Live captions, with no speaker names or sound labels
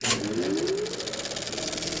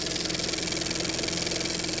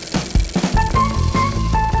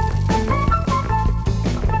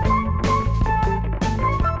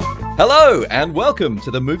Hello, and welcome to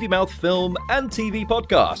the Movie Mouth Film and TV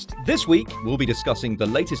Podcast. This week, we'll be discussing the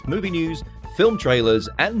latest movie news, film trailers,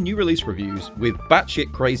 and new release reviews with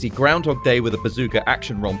batshit crazy Groundhog Day with a bazooka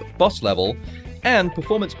action romp boss level, and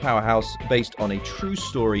performance powerhouse based on a true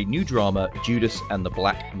story new drama, Judas and the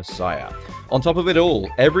Black Messiah. On top of it all,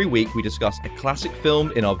 every week we discuss a classic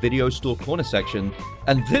film in our video store corner section,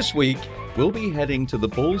 and this week we'll be heading to the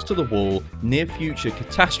balls to the wall near future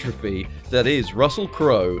catastrophe that is Russell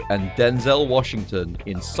Crowe and Denzel Washington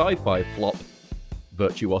in sci-fi flop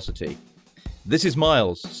Virtuosity. This is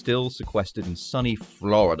Miles, still sequestered in sunny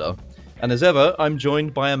Florida, and as ever, I'm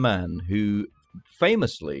joined by a man who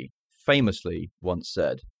famously once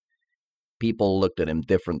said, people looked at him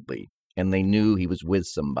differently, and they knew he was with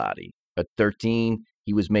somebody. At 13,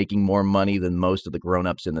 he was making more money than most of the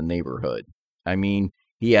grown-ups in the neighborhood. I mean,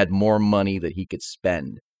 he had more money that he could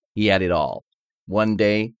spend. He had it all. One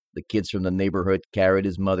day, the kids from the neighborhood carried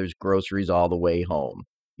his mother's groceries all the way home.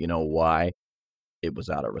 You know why? It was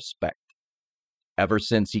out of respect. Ever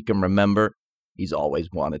since he can remember, he's always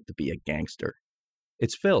wanted to be a gangster.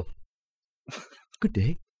 It's Phil. Good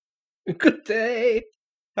day. Good day.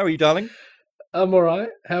 How are you, darling? I'm all right.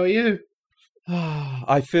 How are you?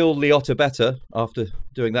 I feel Liotta better after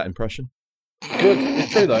doing that impression. Good.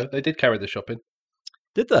 It's true, though. They did carry the shopping.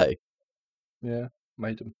 Did they? Yeah.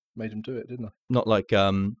 Made them do it, didn't they? Not like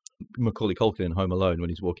Macaulay Culkin in Home Alone when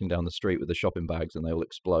he's walking down the street with the shopping bags and they all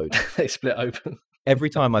explode. They split open. Every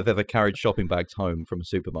time I've ever carried shopping bags home from a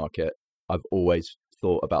supermarket, I've always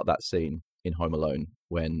thought about that scene in Home Alone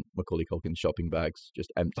when Macaulay Culkin's shopping bags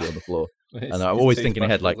just empty on the floor. And I'm always thinking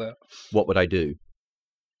ahead, like, what would I do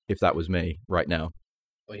if that was me right now?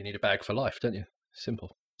 Well, you need a bag for life, don't you?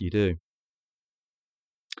 Simple. You do.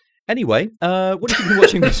 Anyway, what have you been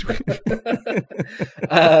watching this week?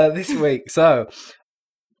 This week, so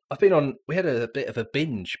we had a bit of a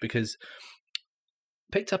binge because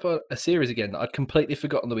picked up a series again that I'd completely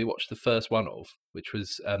forgotten that we watched the first one of, which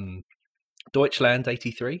was Deutschland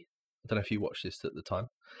 83. I don't know if you watched this at the time,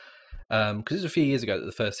 because it was a few years ago that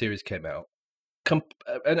the first series came out,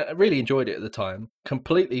 and I really enjoyed it at the time.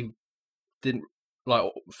 Completely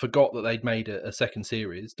forgot that they'd made a second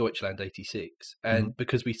series, Deutschland 86, and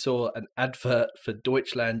because we saw an advert for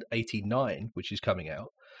Deutschland 89, which is coming out,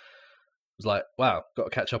 I was like, wow, got to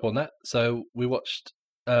catch up on that. So we watched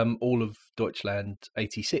all of Deutschland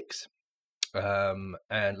 86,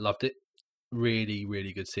 and loved it. Really,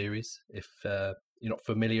 really good series. If you're not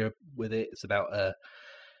familiar with it, it's about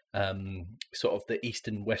sort of the East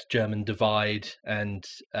and West German divide, and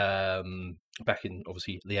back in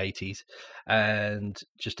obviously the 80s, and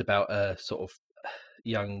just about a sort of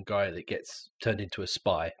young guy that gets turned into a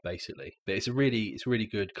spy, basically. But it's a really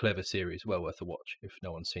good, clever series, well worth a watch if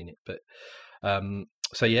no one's seen it. But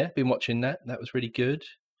so yeah, been watching that. That was really good.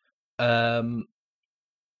 Gonna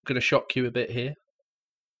shock you a bit here.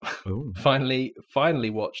 Finally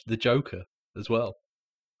watched The Joker as well,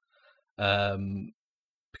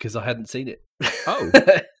 because I hadn't seen it.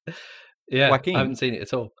 Yeah, Joaquin. I haven't seen it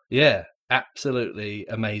at all. Yeah, absolutely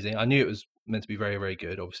amazing. I knew it was meant to be very, very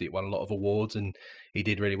good. Obviously it won a lot of awards and he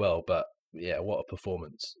did really well, but yeah, what a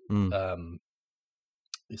performance. So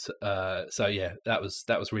yeah, that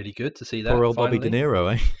was really good to see that. Poor old finally. Bobby De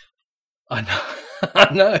Niro, eh? I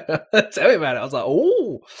know. Tell me about it. I was like,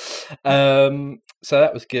 oh. So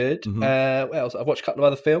that was good. What else? I've watched a couple of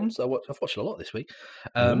other films. I've watched a lot this week.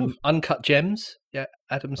 Uncut Gems, yeah,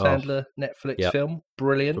 Adam Sandler Netflix film,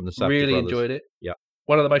 brilliant. From the really brothers. Enjoyed it. Yeah,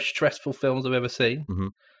 one of the most stressful films I've ever seen.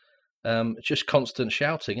 Just constant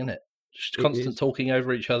shouting, isn't it? Just constant talking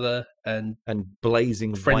over each other and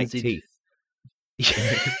blazing frenzied white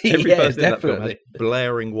teeth. Every person in that film has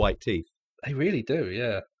blaring white teeth. They really do,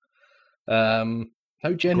 yeah.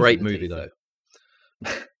 No gems. Great movie though.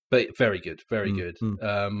 But very good.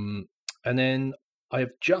 And then I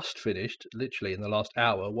have just finished, literally in the last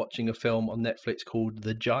hour, watching a film on Netflix called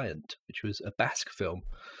The Giant, which was a Basque film,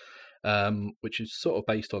 which is sort of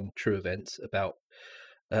based on true events about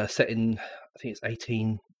set in, I think it's the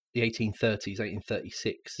 1830s,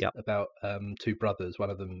 1836, about two brothers. One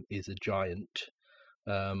of them is a giant,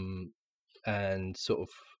 and sort of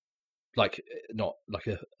like not like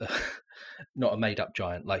not a made up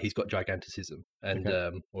giant, like he's got giganticism, and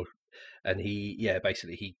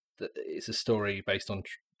it's a story based on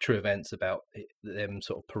true events about them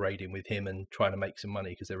sort of parading with him and trying to make some money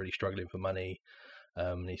because they're really struggling for money.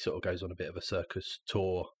 And he sort of goes on a bit of a circus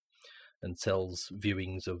tour and sells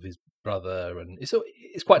viewings of his brother, and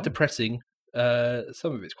it's quite depressing.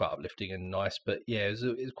 Some of it's quite uplifting and nice, but yeah, it's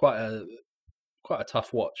quite a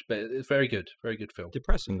tough watch, but it's very good film.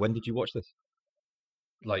 Depressing. When did you watch this?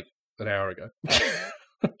 Like an hour ago.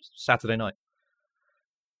 Saturday night.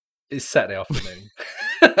 It's Saturday afternoon.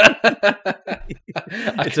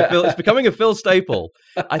 It's becoming a Phil staple.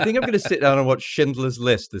 I think I'm going to sit down and watch Schindler's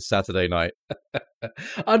List this Saturday night.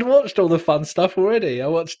 I'd watched all the fun stuff already. I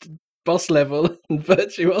watched Boss Level and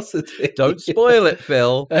Virtuosity. Don't spoil it,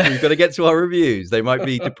 Phil. We've got to get to our reviews. They might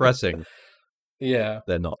be depressing. Yeah.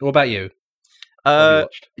 They're not. What about you? What have you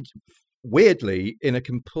watched? Weirdly, in a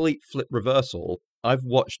complete flip reversal, I've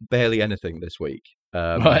watched barely anything this week.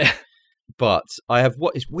 Right. But I have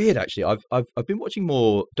what is weird actually. I've been watching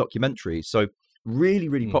more documentaries. So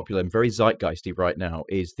really popular and very zeitgeisty right now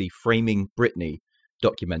is the Framing Britney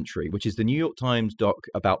documentary, which is the New York Times doc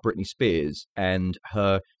about Britney Spears and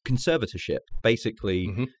her conservatorship.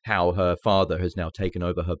 Basically, how her father has now taken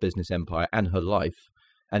over her business empire and her life,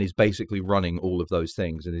 and is basically running all of those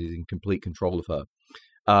things and is in complete control of her.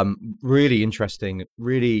 Really interesting.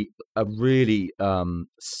 Really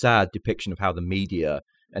sad depiction of how the media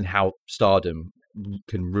and how stardom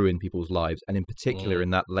can ruin people's lives. And in particular,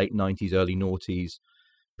 in that late 90s, early noughties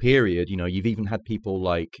period, you've even had people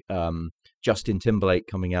like Justin Timberlake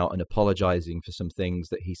coming out and apologizing for some things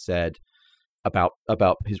that he said about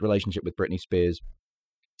his relationship with Britney Spears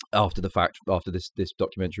after the fact, after this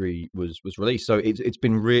documentary was released. So it's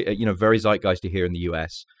been very zeitgeisty here in the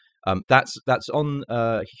US. That's on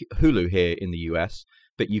Hulu here in the US.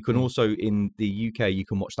 But you can also, in the UK, you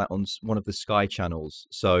can watch that on one of the Sky channels.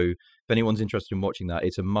 So if anyone's interested in watching that,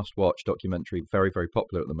 it's a must-watch documentary, very, very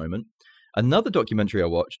popular at the moment. Another documentary I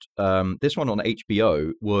watched, this one on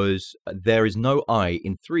HBO, was There Is No I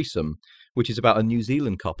in Threesome, which is about a New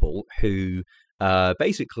Zealand couple who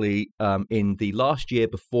basically, in the last year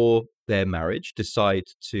before their marriage, decide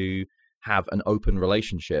to have an open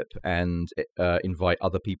relationship and invite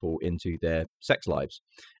other people into their sex lives.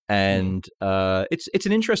 And it's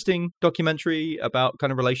an interesting documentary about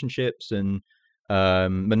kind of relationships and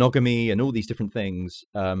monogamy and all these different things.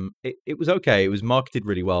 It was okay. It was marketed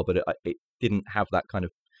really well, but it didn't have that kind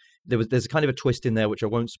of. There's kind of a twist in there which I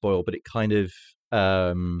won't spoil, but it kind of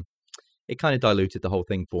diluted the whole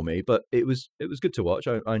thing for me. But it was good to watch.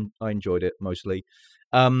 I enjoyed it mostly.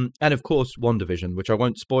 And of course, WandaVision, which I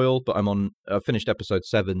won't spoil, but I finished episode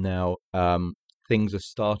 7 now. Things are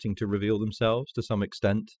starting to reveal themselves to some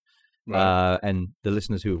extent. Right. And the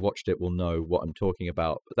listeners who have watched it will know what I'm talking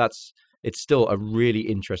about. But it's still a really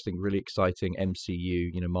interesting, really exciting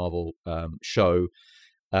MCU, Marvel show,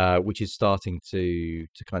 which is starting to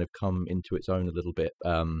kind of come into its own a little bit.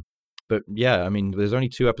 But yeah, I mean, there's only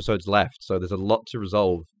 2 episodes left, so there's a lot to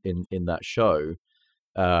resolve in that show.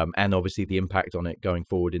 And obviously the impact on it going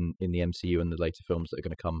forward in the MCU and the later films that are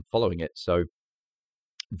going to come following it. So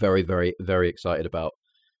very, very, very excited about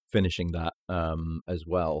finishing that as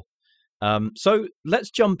well. So let's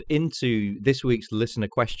jump into this week's listener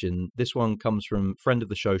question. This one comes from friend of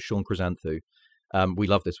the show, Sean Chrysanthou. We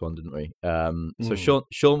love this one, didn't we? So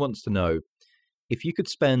Sean wants to know, if you could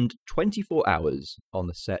spend 24 hours on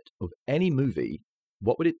the set of any movie,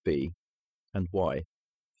 what would it be and why?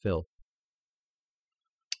 Phil?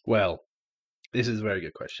 Well, this is a very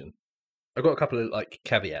good question. I've got a couple of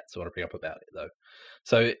caveats I want to bring up about it, though.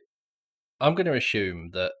 So I'm going to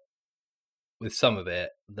assume that with some of it,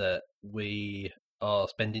 that we are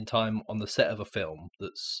spending time on the set of a film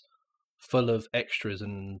that's full of extras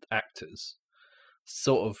and actors,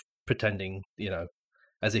 sort of pretending,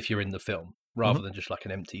 as if you're in the film, rather than just like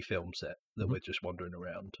an empty film set that we're just wandering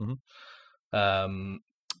around. And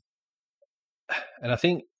I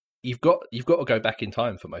think you've got to go back in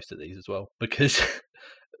time for most of these as well, because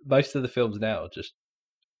most of the films now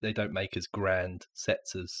they don't make as grand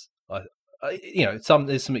sets as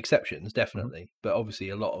there's some exceptions definitely, but obviously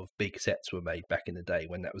a lot of big sets were made back in the day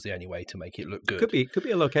when that was the only way to make it look good. Could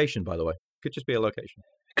be a location, by the way. Could just be a location.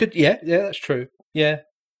 Yeah, that's true. Yeah.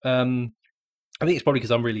 I think it's probably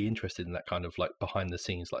because I'm really interested in that kind of like behind the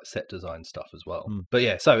scenes, like set design stuff as well. But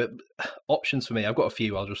yeah, so options for me, I've got a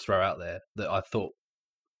few I'll just throw out there that I thought,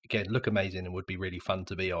 again, look amazing and would be really fun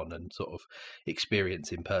to be on and sort of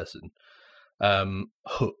experience in person.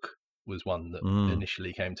 Hook was one that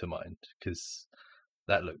initially came to mind because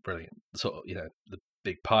that looked brilliant. Sort of, the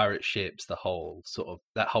big pirate ships, the whole sort of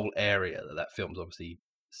that whole area that film's obviously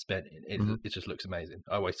spent in. It just looks amazing.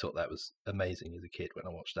 I always thought that was amazing as a kid when I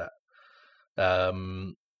watched that.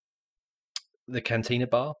 The Cantina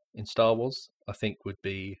Bar in Star Wars, I think, would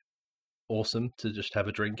be awesome to just have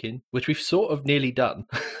a drink in, which we've sort of nearly done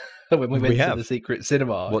when we went to the Secret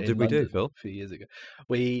Cinema. What did we London do, Phil? A few years ago,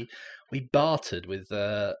 we bartered with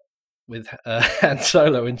Han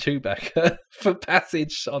Solo and Chewbacca for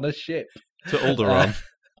passage on a ship to Alderaan.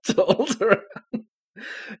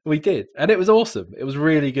 We did, and it was awesome. It was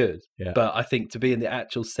really good. Yeah. But I think to be in the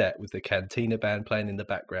actual set with the Cantina band playing in the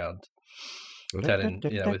background, telling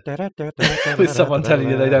with someone telling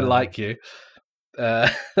you they don't like you,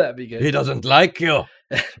 that'd be good. He doesn't like you.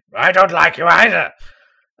 I don't like you either.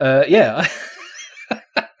 Yeah.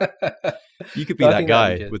 You could be that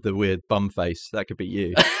guy with the weird bum face. That could be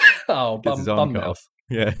you. Oh, bum mouth.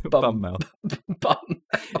 Yeah, bum mouth. Bum.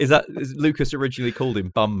 Is Lucas originally called him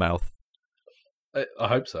bum mouth? I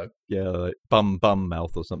hope so. Yeah, like bum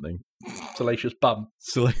mouth or something. Salacious bum.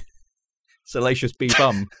 Salacious bee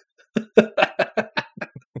bum.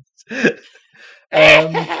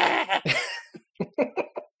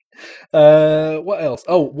 What else?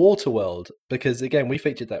 Oh, Waterworld, because again we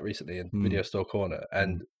featured that recently in Video Store Corner,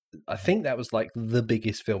 and I think that was like the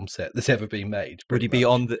biggest film set that's ever been made. Would you be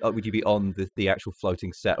on the actual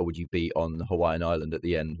floating set, or would you be on Hawaiian Island at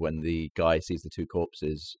the end when the guy sees the two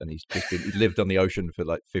corpses and he lived on the ocean for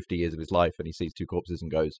like 50 years of his life, and he sees two corpses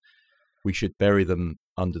and goes, "We should bury them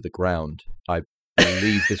under the ground. I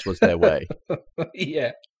believe this was their way."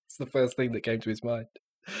 Yeah, it's the first thing that came to his mind.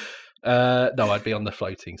 No, I'd be on the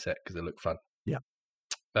floating set because it looked fun. Yeah.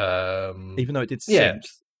 Even though it did sink. Yeah.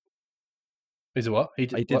 Is it what?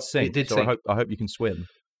 It did sink. It did so sink. I hope you can swim.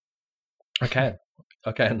 I can,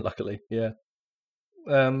 luckily. Yeah.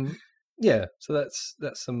 Yeah. So that's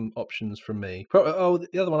some options from me. Oh,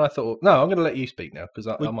 the other one I thought. No, I'm going to let you speak now because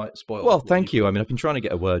I might spoil. Well, thank you. I mean, I've been trying to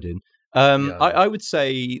get a word in. I would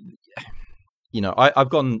say, I've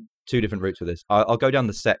gone two different routes with this. I'll go down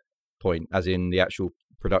the set point, as in the actual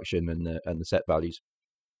production and the set values.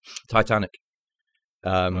 Titanic.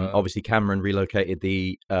 Obviously, Cameron relocated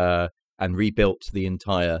and rebuilt the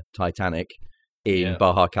entire Titanic in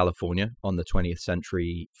Baja California on the 20th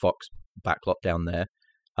Century Fox backlot down there,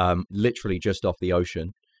 literally just off the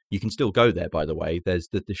ocean. You can still go there, by the way. There's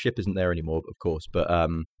the ship isn't there anymore, of course, but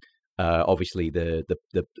obviously the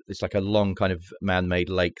it's like a long kind of man-made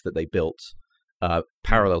lake that they built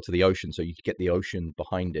parallel to the ocean, so you could get the ocean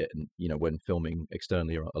behind it, and when filming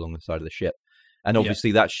externally along the side of the ship. And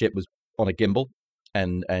obviously that ship was on a gimbal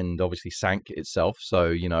and obviously sank itself,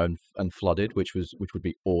 so and flooded, which would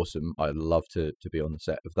be awesome. I'd love to be on the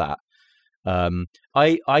set of that.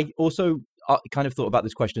 I also kind of thought about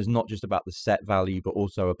this question as not just about the set value, but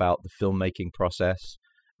also about the filmmaking process.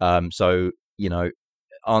 So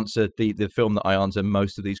answer the film that I answer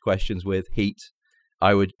most of these questions with, Heat.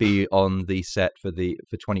 I would be on the set for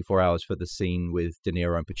 24 hours for the scene with De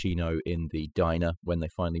Niro and Pacino in the diner when they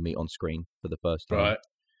finally meet on screen for the first time. Right.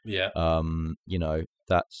 Yeah.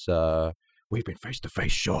 That's we've been face to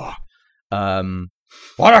face, sure. Want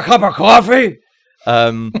a cup of coffee?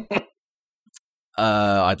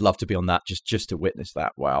 I'd love to be on that just to witness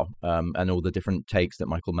that. Wow. And all the different takes that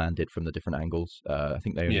Michael Mann did from the different angles. I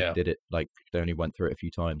think they only did it they only went through it a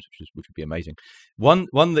few times, which would be amazing. One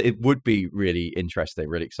that it would be really interesting,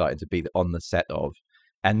 really exciting to be on the set of,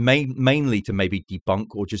 and mainly to maybe debunk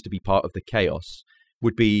or just to be part of the chaos,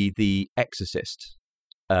 would be The Exorcist.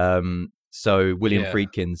 So William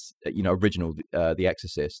Friedkin's original The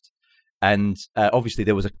Exorcist. And obviously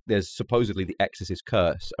there's supposedly the Exorcist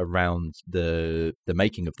curse around the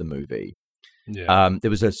making of the movie. Yeah.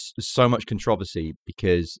 There was so much controversy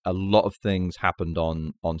because a lot of things happened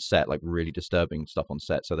on set, like really disturbing stuff on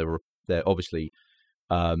set. So there obviously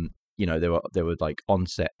there were like on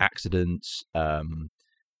set accidents.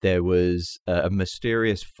 There was a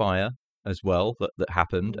mysterious fire as well that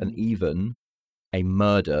happened, and even a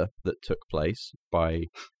murder that took place by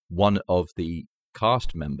one of the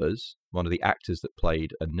cast members, one of the actors that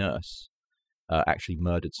played a nurse, actually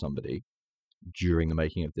murdered somebody during the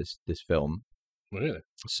making of this film. Really?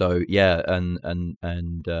 So yeah, and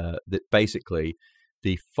that basically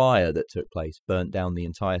the fire that took place burnt down the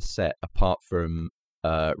entire set, apart from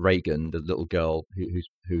Reagan, the little girl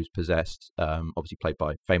who's possessed, obviously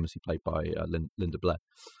famously played by Linda Blair.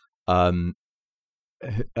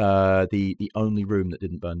 The only room that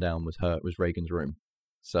didn't burn down was Reagan's room.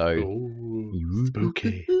 So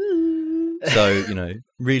spooky. So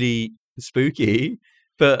really spooky.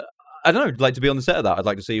 But I don't know, I'd like to be on the set of that. I'd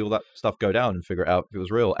like to see all that stuff go down and figure it out if it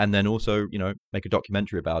was real, and then also make a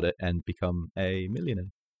documentary about it and become a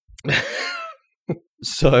millionaire.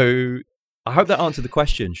 So I hope that answered the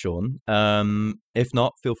question, Sean. If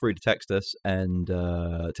not, feel free to text us and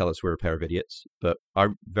tell us we're a pair of idiots. But I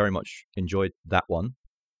very much enjoyed that one.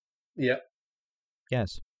 Yeah.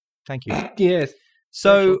 Yes. Thank you. Yes.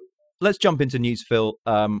 So let's jump into news, Phil.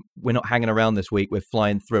 We're not hanging around this week. We're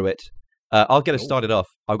flying through it. I'll get us started off.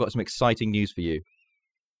 I've got some exciting news for you.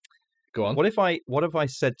 Go on. What if I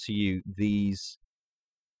said to you these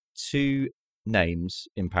two names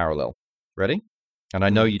in parallel? Ready? and I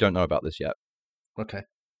know you don't know about this yet. Okay.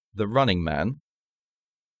 The Running Man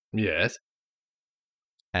Yes.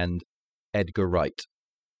 and Edgar Wright.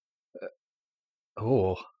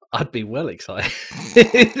 Oh, I'd be well excited.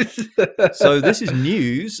 So this is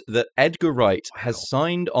news that Edgar Wright has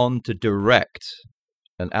signed on to direct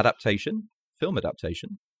an film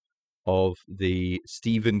adaptation of the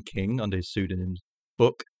Stephen King, under his pseudonym,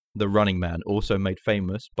 book, The Running Man, also made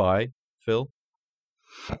famous by Phil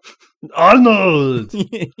Arnold.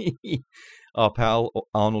 Our pal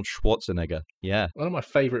Arnold Schwarzenegger. Yeah. One of my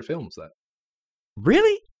favourite films, that.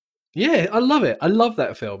 Really? Yeah, I love it. I love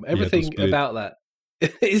that film. Yeah, Everything about that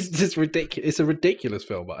is just ridiculous. It's a ridiculous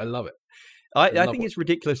film, but I love it. I think it's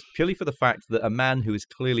ridiculous purely for the fact that a man who is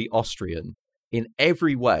clearly Austrian in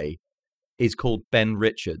every way is called Ben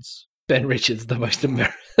Richards. Ben Richards, the most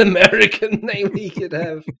American name he could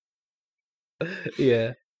have.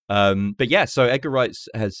 Yeah. But yeah, so Edgar Wright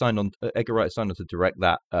has signed on to direct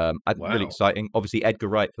that. I think really exciting. Obviously, Edgar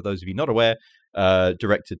Wright, for those of you not aware,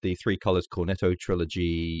 directed the Three Colors Cornetto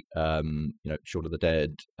trilogy. Shaun of the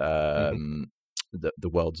Dead, the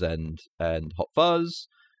World's End, and Hot Fuzz.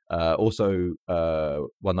 Also,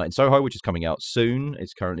 One Night in Soho, which is coming out soon.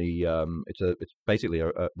 It's currently it's basically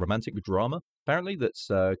a romantic drama, apparently, that's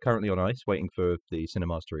currently on ice, waiting for the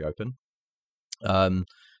cinemas to reopen.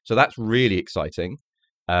 So that's really exciting.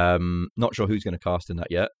 Not sure who's going to cast in that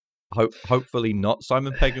yet. Hopefully not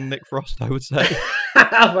Simon Pegg and Nick Frost, I would say.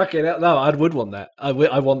 Fucking hell, no, I would want that. I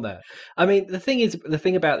want that. I mean, the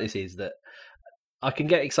thing about this is that I can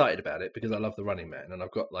get excited about it because I love The Running Man, and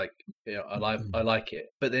I've got I like it.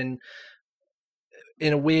 But then,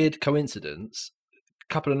 in a weird coincidence,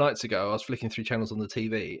 a couple of nights ago, I was flicking through channels on the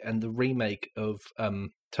TV, and the remake of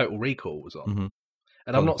Total Recall was on,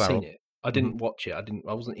 and I've not seen it. I didn't watch it. I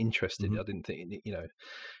wasn't interested. I didn't think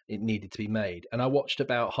it needed to be made. And I watched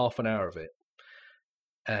about half an hour of it,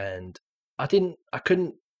 and I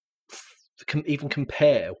couldn't even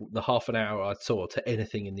compare the half an hour I saw to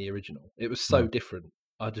anything in the original. It was so different.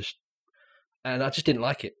 I just didn't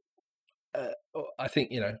like it. I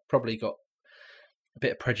think probably got a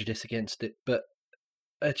bit of prejudice against it, but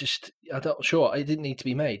I'm not sure. It didn't need to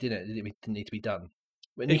be made, did it? It didn't need to be done.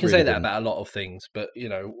 And you can say that about a lot of things, but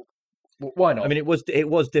why not? I mean, it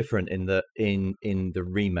was different in the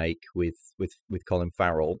remake with Colin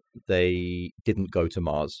Farrell. They didn't go to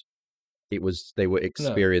Mars. They were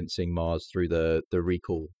experiencing Mars through the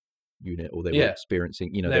recall unit, or they were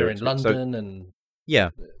experiencing. They're in London, and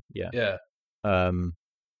yeah.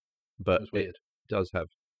 But it does have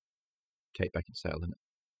Kate Beckinsale in it.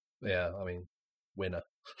 Yeah, I mean, winner.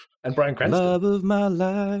 And Bryan Cranston. Love of my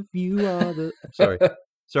life, you are the.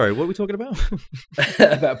 Sorry, what are we talking about?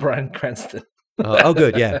 About Bryan Cranston.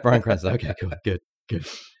 Good. Yeah, Bryan Cranston. Okay, good.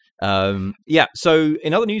 So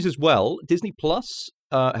in other news as well, Disney Plus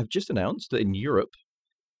have just announced that in Europe,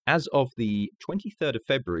 as of the 23rd of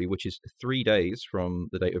February, which is 3 days from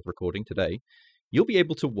the date of recording today, you'll be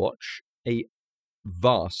able to watch a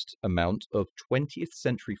vast amount of 20th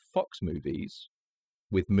Century Fox movies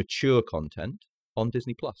with mature content on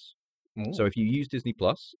Disney Plus. So if you use Disney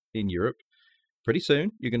Plus in Europe, pretty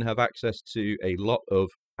soon you're going to have access to a lot of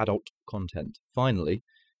adult content, finally,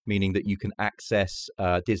 meaning that you can access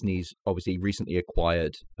Disney's obviously recently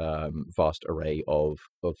acquired vast array of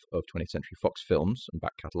 20th Century Fox films and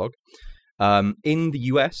back catalogue. In the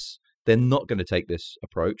US, they're not going to take this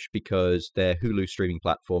approach because their Hulu streaming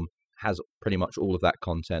platform has pretty much all of that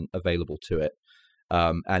content available to it.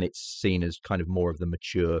 And it's seen as kind of more of the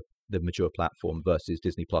mature platform versus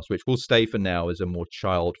Disney Plus, which will stay for now as a more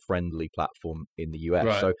child-friendly platform in the US.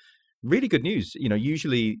 Right. So really good news.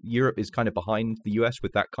 Usually Europe is kind of behind the US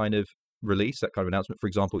with that kind of release, that kind of announcement. For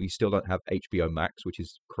example, you still don't have HBO Max, which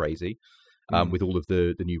is crazy, with all of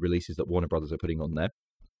the new releases that Warner Brothers are putting on there.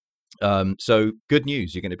 So good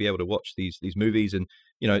news. You're going to be able to watch these movies, and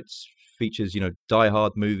it features Die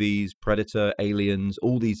Hard movies, Predator, Aliens,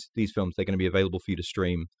 all these films. They're going to be available for you to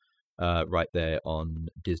stream right there on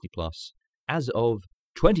Disney Plus as of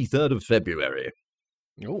 23rd of February.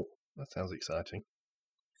 Oh, that sounds exciting.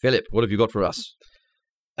 Philip, what have you got for us?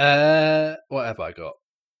 What have I got?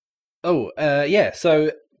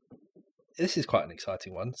 So this is quite an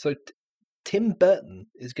exciting one. So Tim Burton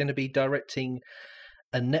is going to be directing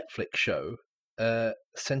a Netflix show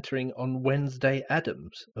centering on Wednesday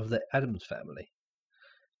Addams of the Addams Family.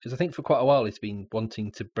 Because I think for quite a while he's been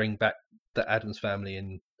wanting to bring back the Addams Family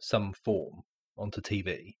in some form onto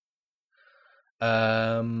TV.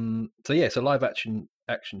 It's a live action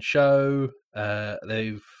show.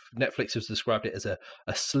 Netflix has described it as a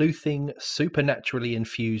sleuthing, supernaturally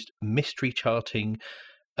infused, mystery charting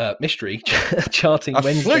mystery charting A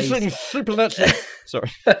Wednesdays. fleeting supernatural.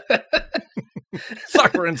 Sorry.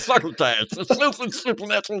 Sucker and succotash. A fleeting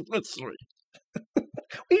supernatural mystery.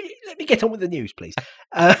 Let me get on with the news, please.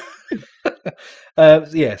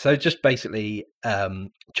 So just basically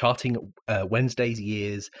charting Wednesday's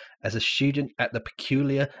years as a student at the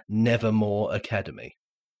peculiar Nevermore Academy.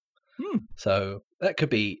 So that could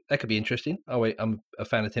be interesting. I'm a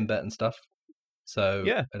fan of Tim Burton stuff, so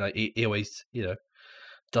yeah, and he always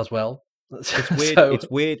does well. It's weird. It's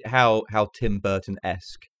weird how Tim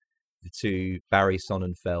Burton-esque the two Barry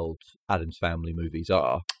Sonnenfeld Addams Family movies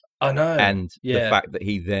are. I know, and the fact that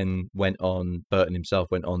Burton himself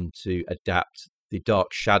went on to adapt the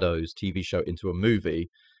Dark Shadows TV show into a movie.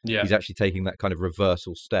 Yeah, he's actually taking that kind of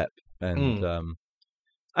reversal step, and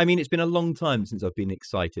I mean, it's been a long time since I've been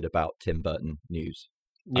excited about Tim Burton news.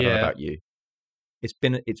 I don't know about you. It's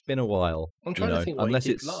been a while. I'm trying to think what unless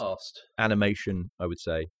he did it's last. Animation, I would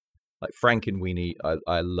say, like Frankenweenie.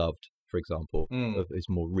 I loved, for example, of his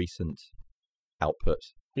more recent output.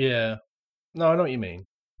 Yeah, no, I know what you mean,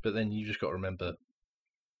 but then you just got to remember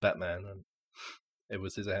Batman, and it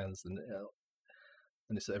was his hands, and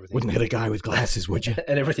it's everything. Wouldn't hit a guy with glasses, would you?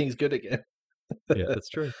 And everything's good again. Yeah, that's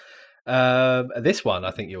true. This one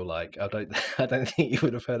I think you'll like. I don't think you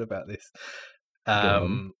would have heard about this.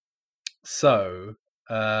 So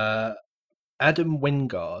Adam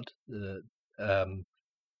Wingard, the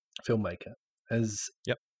filmmaker, is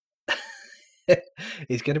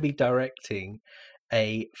going to be directing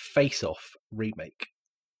a Face Off remake.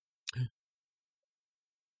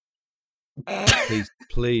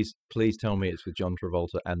 Please tell me it's with John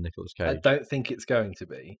Travolta and Nicolas Cage. I don't think it's going to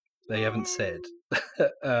be. They haven't said.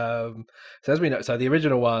 So as we know, the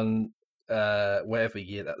original one, whatever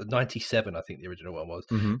year that, 97, I think the original one was,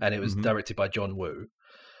 and it was directed by John Woo.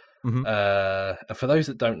 And for those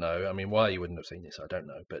that don't know, I mean, why you wouldn't have seen this, I don't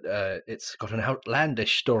know, but it's got an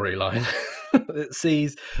outlandish storyline that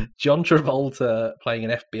sees John Travolta playing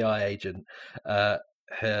an FBI agent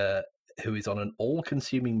who is on an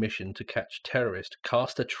all-consuming mission to catch terrorist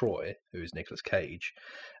Castor Troy, who is Nicolas Cage,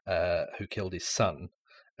 who killed his son.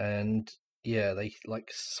 And yeah, they like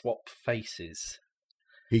swap faces.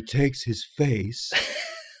 He takes his face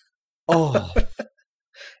off.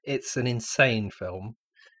 It's an insane film.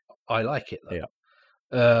 I like it though.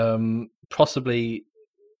 Yeah. Possibly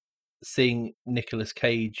seeing Nicolas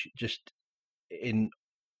Cage just in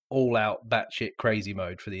all-out batshit crazy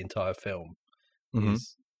mode for the entire film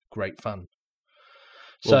is great fun.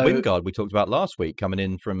 Well, Wingard we talked about last week, coming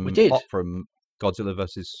in from Godzilla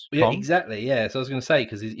versus Kong. Yeah, exactly. Yeah, so I was going to say,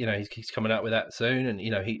 because he's coming out with that soon, and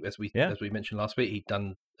as we mentioned last week, he'd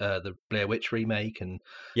done the Blair Witch remake and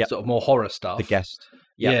sort of more horror stuff. The Guest.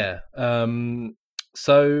 Yeah.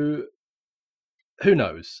 So who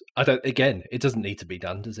knows? It doesn't need to be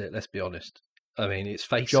done, does it? Let's be honest. I mean, it's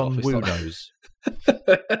Face Off. John Woo knows.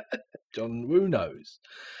 John Woo knows.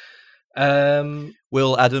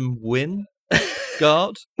 Will Adam win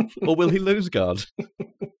guard, or will he lose guard?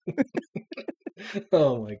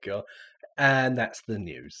 Oh my god. And that's the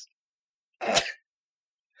news.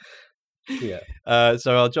 Yeah.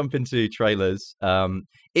 So I'll jump into trailers.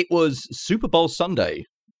 It was Super Bowl Sunday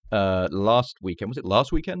last weekend. Was it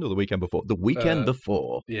last weekend or the weekend before? The weekend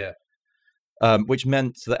before. Yeah. Which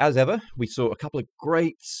meant that, as ever, we saw a couple of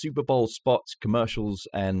great Super Bowl spots, commercials,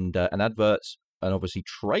 and adverts, and obviously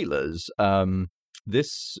trailers.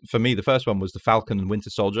 This, for me, the first one was The Falcon and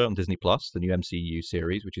Winter Soldier on Disney Plus, the new MCU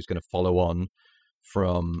series, which is going to follow on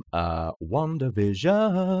from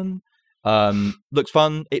WandaVision. Looks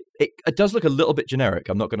fun. It does look a little bit generic,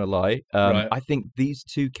 I'm not going to lie. Right. I think these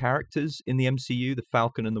two characters in the MCU, the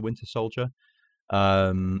Falcon and the Winter Soldier,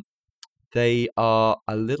 they are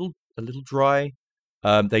a little dry.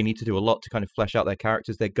 They need to do a lot to kind of flesh out their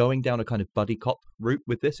characters. They're going down a kind of buddy cop route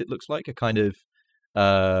with this, it looks like, a kind of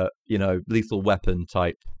Lethal Weapon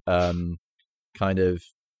type kind of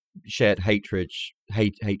shared hatred /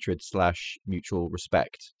 mutual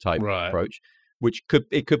respect type approach, which could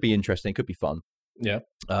be interesting, could be fun. Yeah.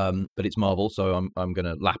 But it's Marvel, so I'm going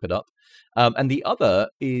to lap it up. And the other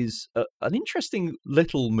is an interesting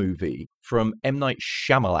little movie from M. Night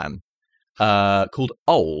Shyamalan called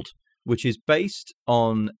Old, which is based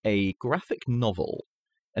on a graphic novel.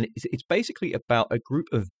 And it's basically about a group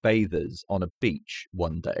of bathers on a beach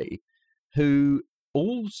one day who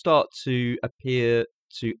all start to appear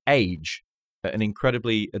to age at an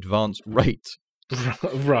incredibly advanced rate.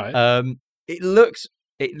 Right. It looks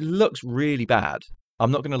really bad.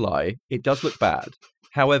 I'm not going to lie. It does look bad.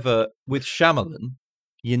 However, with Shyamalan,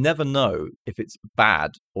 you never know if it's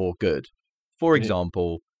bad or good. For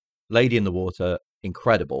example, Lady in the Water,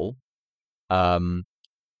 incredible.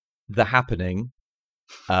 The Happening.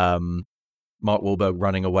 Mark Wahlberg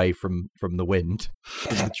running away from the wind,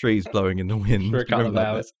 with the trees blowing in the wind For a couple of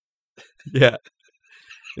hours. Yeah,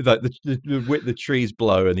 it's like the trees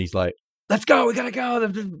blow, and he's like, "Let's go, we gotta go.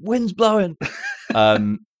 The wind's blowing."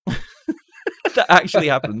 That actually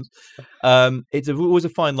happens. It's always a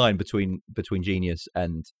fine line between genius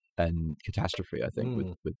and catastrophe. I think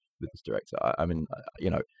with this director. I mean,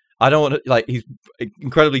 I don't want to he's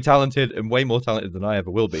incredibly talented and way more talented than I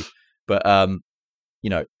ever will be, but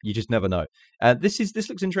you just never know. This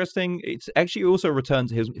looks interesting. It's actually also returned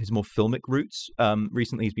to his more filmic roots.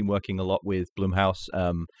 Recently, he's been working a lot with Blumhouse,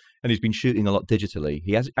 and he's been shooting a lot digitally.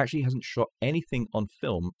 He hasn't shot anything on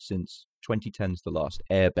film since 2010's The Last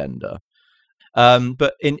Airbender.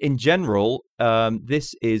 But in general,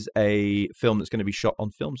 this is a film that's going to be shot on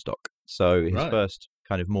film stock. So his first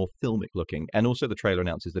kind of more filmic looking, and also the trailer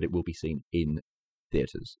announces that it will be seen in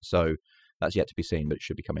theaters. So that's yet to be seen, but it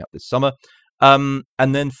should be coming out this summer. And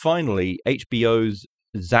then finally, HBO's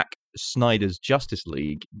Zack Snyder's Justice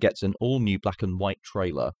League gets an all-new black and white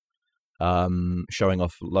trailer, showing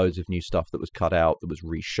off loads of new stuff that was cut out, that was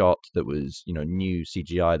reshot, that was new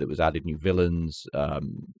CGI, that was added new villains,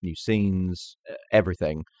 new scenes,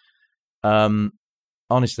 everything.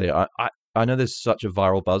 Honestly, I know there's such a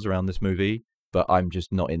viral buzz around this movie, but I'm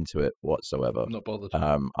just not into it whatsoever. Not bothered.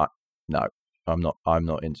 No. I'm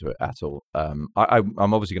not into it at all. I'm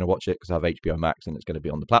obviously going to watch it because I have HBO Max and it's going to be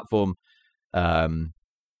on the platform. I'm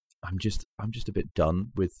just a bit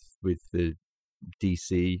done with the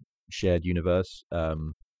DC shared universe,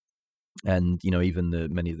 and even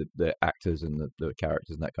many of the actors and the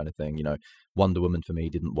characters and that kind of thing. Wonder Woman for me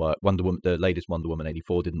didn't work. The latest Wonder Woman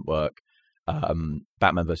 84 didn't work.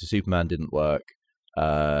 Batman vs Superman didn't work.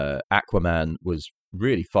 Aquaman was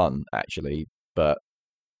really fun actually, but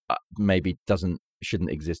maybe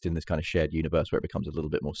shouldn't exist in this kind of shared universe where it becomes a little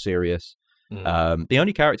bit more serious. The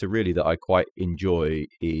only character really that I quite enjoy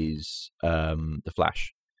is the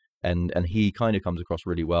Flash, and he kind of comes across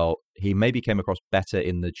really well. He maybe came across better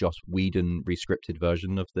in the Joss Whedon rescripted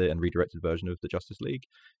version and redirected version of the Justice League,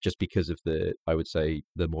 just because of I would say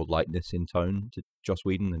the more lightness in tone to Joss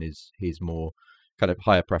Whedon and his more kind of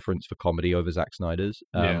higher preference for comedy over Zack Snyder's.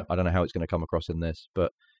 I don't know how it's going to come across in this,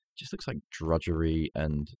 but just looks like drudgery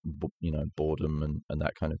and boredom and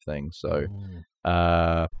that kind of thing. So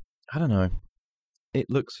I don't know. It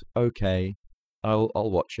looks okay. I'll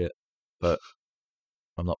watch it, but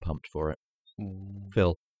I'm not pumped for it.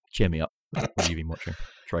 Phil, cheer me up. What have you been watching?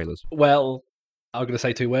 Trailers. Well, I'm going to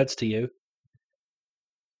say 2 words to you.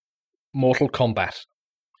 Mortal Kombat.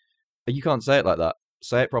 You can't say it like that.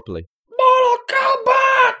 Say it properly. Mortal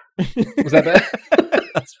Kombat! Was that better?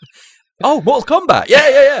 Oh, Mortal Kombat!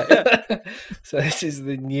 Yeah. So this is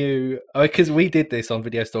the new... because we did this on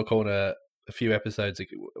Video Store Corner a few episodes a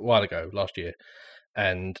while ago, last year,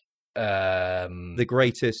 and... the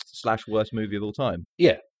greatest / worst movie of all time.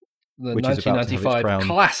 Yeah. The 1995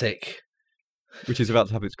 classic. Which is about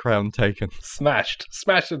to have its crown taken. Smashed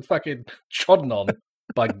and fucking trodden on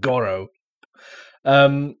by Goro.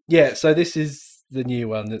 So this is the new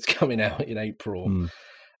one that's coming out in April.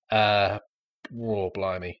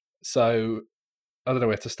 Blimey. So I don't know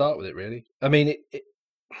where to start with it, really. I mean,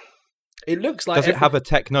 it looks like... Does it have a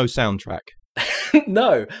techno soundtrack?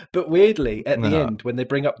 No, but weirdly, at the end, when they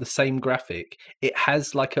bring up the same graphic, it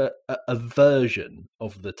has like a version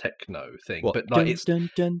of the techno thing. What? But like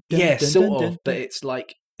it's sort of, but it's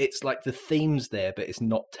like the theme's there, but it's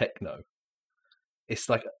not techno. It's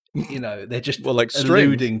like, they're just like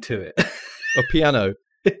alluding to it. A piano.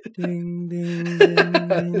 Ding, ding, ding,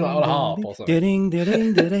 ding, like on a harp or something.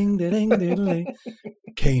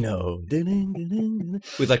 Kano.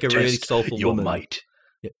 With like a really soulful your woman. Might.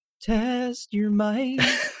 Yeah. Test your might.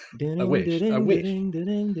 I wish.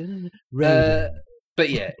 But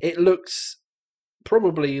yeah, it looks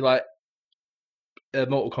probably like a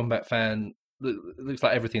Mortal Kombat fan. It looks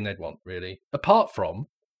like everything they'd want, really. Apart from,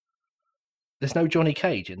 there's no Johnny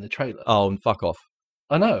Cage in the trailer. Oh, and fuck off.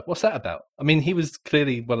 I know. What's that about? I mean, he was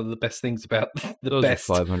clearly one of the best things about Those are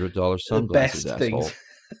 $500 sunglasses, the best things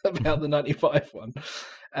about the 95 one.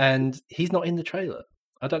 And he's not in the trailer.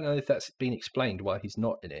 I don't know if that's been explained why he's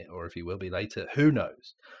not in it or if he will be later. Who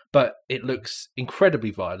knows? But it looks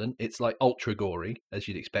incredibly violent. It's like ultra gory, as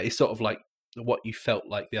you'd expect. It's sort of like what you felt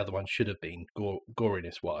like the other one should have been,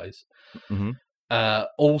 goriness-wise. Mm-hmm.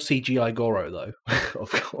 All CGI Goro, though,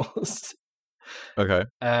 of course. Okay.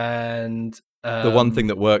 And... the one thing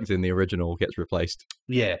that worked in the original gets replaced.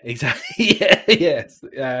 Yeah, exactly. Yes.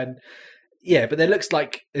 And yeah, but there looks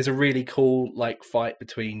like there's a really cool like fight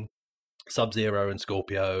between Sub-Zero and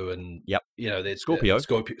Scorpio, and Yep. there's Scorpio.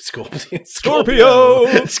 Scorpion,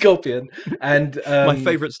 Scorpion, and my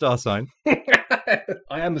favorite star sign.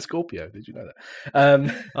 I am a Scorpio. Did you know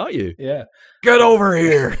that? Are you? Yeah. Get over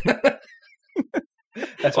here.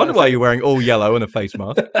 That's I wonder why you're wearing all yellow and a face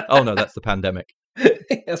mask. Oh no, that's the pandemic.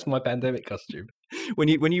 That's my pandemic costume. When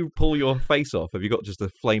you pull your face off, have you got just a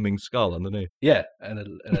flaming skull underneath? Yeah, and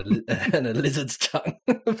a lizard's tongue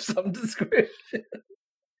of some description.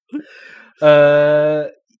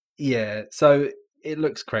 Yeah. So it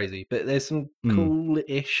looks crazy, but there's some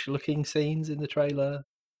cool-ish looking scenes in the trailer.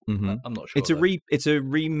 Mm-hmm. I'm not sure. It's a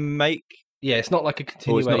remake. Yeah, it's not like a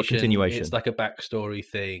continuation. It's not a continuation. It's like a backstory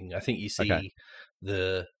thing. I think you see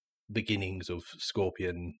the beginnings of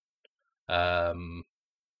Scorpion.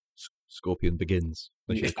 Scorpion Begins,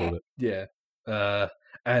 they should have called it. Yeah.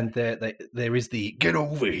 And there is the "get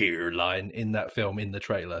over here" line in that film in the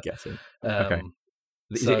trailer. Guessing. Okay.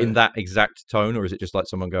 Is it in that exact tone, or is it just like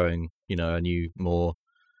someone going, a new, more,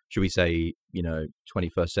 should we say,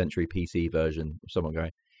 21st century PC version of someone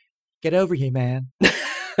going, "Get over here, man"?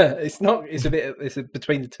 It's not. It's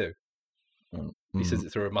between the two. He says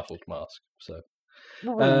it through a muffled mask. So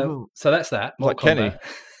that's that. Like Kenny.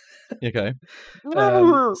 Okay.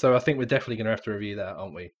 So I think we're definitely going to have to review that,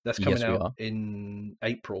 aren't we? That's coming out in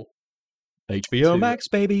April. HBO Max,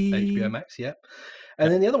 baby. HBO Max, yeah.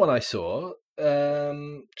 And then the other one I saw,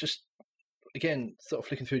 just again, sort of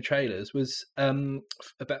flicking through trailers, was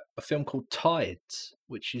about a film called Tides,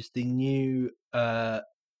 which is the new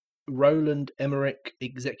Roland Emmerich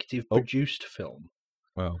executive produced film.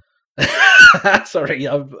 Wow. Sorry,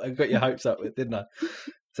 I got your hopes up with, didn't I?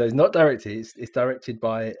 So it's not directed. It's directed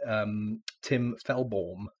by Tim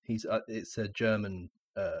Fellbaum. It's a German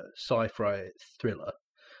sci-fi thriller.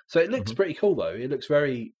 So it looks pretty cool, though. It looks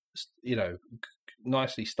very,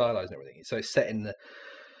 nicely stylized and everything. So it's set in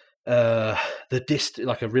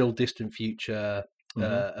like a real distant future.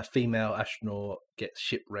 A female astronaut gets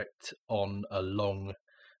shipwrecked on a long,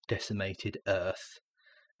 decimated Earth,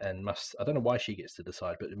 and I don't know why she gets to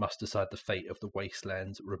decide, but it must decide the fate of the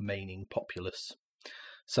wasteland's remaining populace.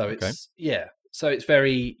 So so it's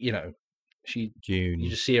very, you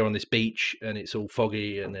just see her on this beach and it's all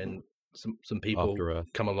foggy, and then some people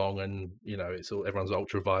come along, and everyone's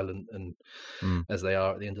ultra violent and as they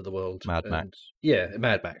are at the end of the world. Mad Max. Yeah,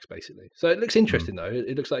 Mad Max basically. So it looks interesting though.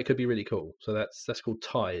 It looks like it could be really cool. So that's called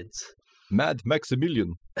Tides. Mad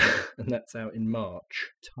Maximilian. And that's out in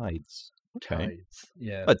March. Tides. Okay. Tides.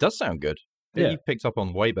 Yeah. That does sound good. Yeah. You've picked up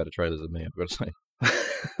on way better trailers than me, I've got to say.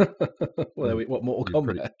 What, Mortal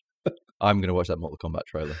Kombat? I'm going to watch that Mortal Kombat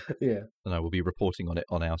trailer. Yeah. And I will be reporting on it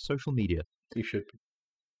on our social media. You should be.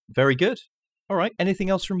 Very good. All right. Anything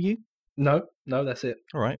else from you? No, that's it.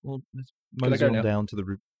 All right. Well, let's mosey on down to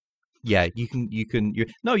the... Yeah, you can...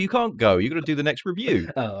 No, you can't go. You've got to do the next review.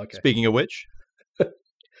 Oh, okay. Speaking of which,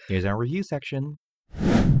 here's our review section.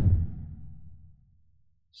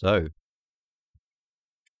 So,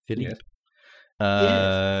 Philippe,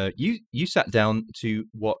 you sat down to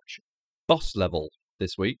watch Boss Level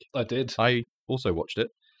this week. I did. I also watched it.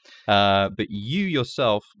 But you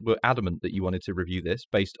yourself were adamant that you wanted to review this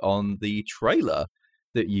based on the trailer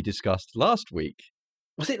that you discussed last week.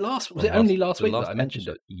 Was it only last week that I mentioned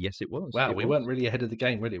it? Yes, it was. Wow, we weren't really ahead of the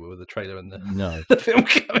game, really, with the trailer and the the film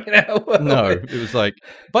coming out. No, it was like,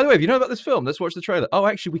 by the way, if you know about this film, let's watch the trailer. Oh,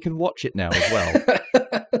 actually, we can watch it now as well.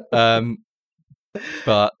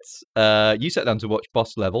 But you sat down to watch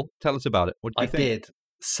Boss Level. Tell us about it. What did you think? I did.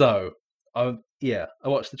 So, I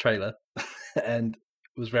watched the trailer and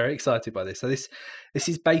was very excited by this. So this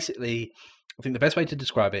is basically, I think the best way to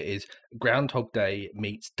describe it is Groundhog Day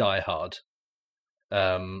meets Die Hard.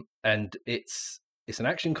 And it's an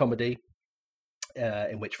action comedy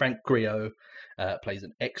in which Frank Grillo plays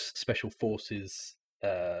an ex-special forces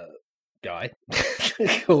guy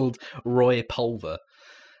called Roy Pulver,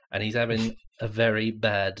 and he's having a very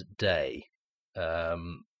bad day.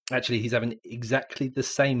 Actually, he's having exactly the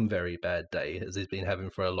same very bad day as he's been having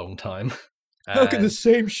for a long time. How can the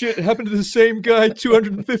same shit happen to the same guy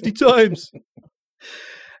 250 times?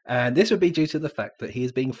 And this would be due to the fact that he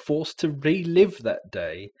is being forced to relive that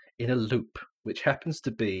day in a loop, which happens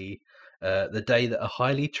to be the day that a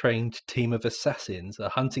highly trained team of assassins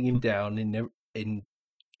are hunting him down in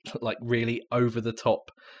like really over the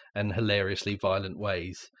top and hilariously violent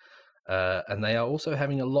ways. And they are also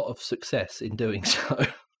having a lot of success in doing so.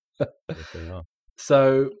 Yes, they are.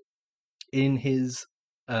 So, in his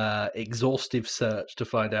exhaustive search to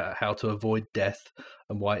find out how to avoid death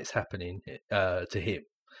and why it's happening to him,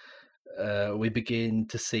 we begin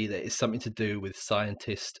to see that it's something to do with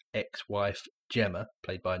scientist ex-wife Gemma,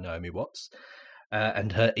 played by Naomi Watts,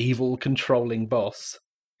 and her evil controlling boss,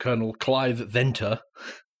 Colonel Clive Venter,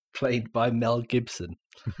 played by Mel Gibson.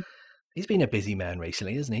 He's been a busy man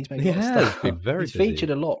recently, hasn't he? He's made a lot of stuff. Been very He's busy. featured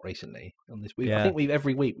a lot recently on this. I think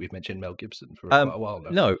every week we've mentioned Mel Gibson for quite a while now.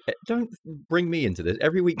 No, don't bring me into this.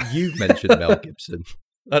 Every week you've mentioned Mel Gibson.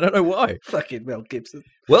 I don't know why. Fucking Mel Gibson.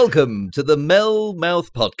 Welcome to the Mel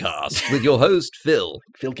Mouth Podcast with your host, Phil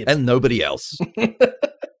Gibson. And nobody else.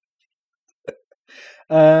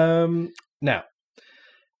 Now,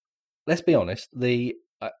 let's be honest. The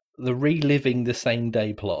reliving the same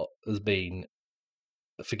day plot has been,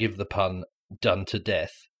 forgive the pun, done to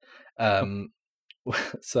death.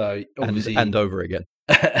 So obviously, and over again.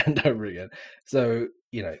 And over again. So,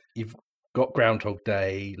 you've got Groundhog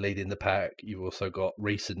Day leading the pack. You've also got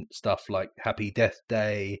recent stuff like Happy Death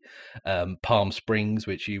Day, Palm Springs,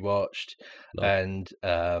 which you watched, and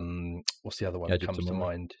what's the other one that comes to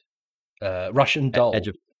mind? Russian Doll.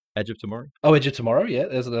 Edge of Tomorrow. Oh, Edge of Tomorrow. Yeah,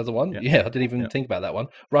 there's another one. Yeah, I didn't even think about that one.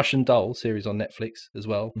 Russian Doll series on Netflix as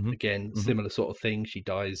well. Mm-hmm. Again, similar sort of thing. She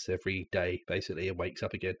dies every day basically and wakes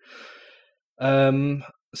up again.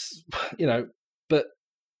 But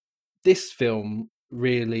this film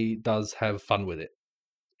really does have fun with it.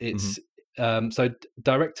 It's so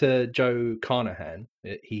director Joe Carnahan.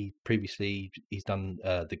 He's done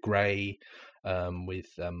The Grey with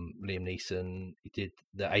Liam Neeson. He did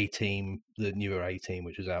the A-Team, the newer A-Team,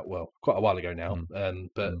 which was out quite a while ago now.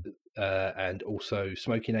 And also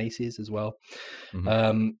Smoking Aces as well.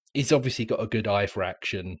 He's obviously got a good eye for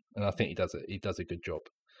action, and I think he does a good job.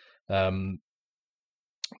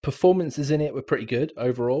 Performances in it were pretty good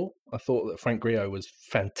overall. I thought that Frank Grillo was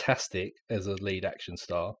fantastic as a lead action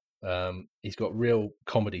star. He's got real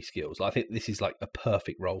comedy skills. I think this is like a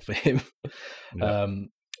perfect role for him.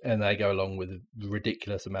 And they go along with the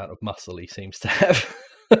ridiculous amount of muscle he seems to have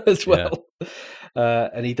as well.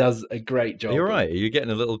 And he does a great job. You're right. You're getting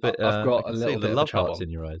a little bit. I've got a little bit of love of hearts in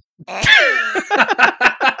your eyes.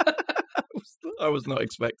 I was not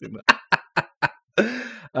expecting that.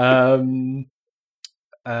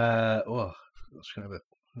 I was going to have a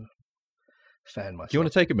fan myself. Do you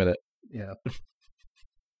want to take a minute? Yeah.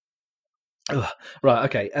 Right.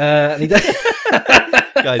 Okay.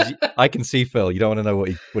 Guys, I can see Phil. You don't want to know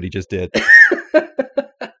what he just did.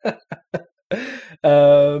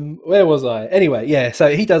 Where was I? Anyway, yeah.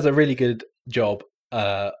 So he does a really good job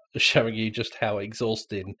showing you just how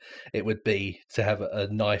exhausting it would be to have a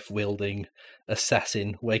knife wielding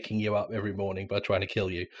assassin waking you up every morning by trying to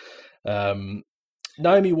kill you.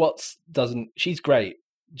 Naomi Watts she's great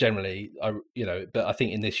generally, but I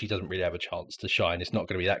think in this she doesn't really have a chance to shine. It's not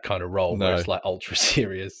going to be that kind of role where it's like ultra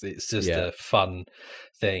serious. It's just a fun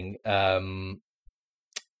thing. And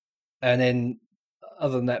then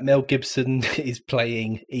other than that, Mel Gibson is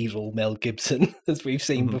playing evil Mel Gibson, as we've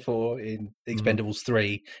seen before in Expendables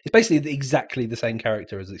 3. It's basically exactly the same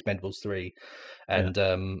character as Expendables 3,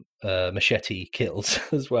 and Machete Kills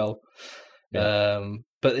as well.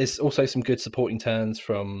 But there's also some good supporting turns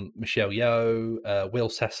from Michelle Yeoh, Will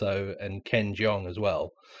Sasso, and Ken Jeong as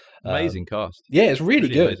well. Amazing cast. Yeah, it's really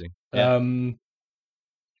good. Amazing.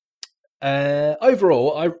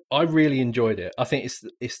 Overall, I really enjoyed it. I think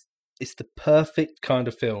it's the perfect kind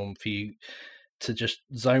of film for you to just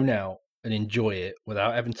zone out and enjoy it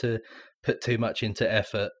without having to put too much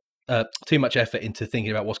effort into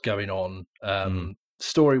thinking about what's going on.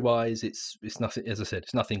 Story wise, it's nothing. As I said,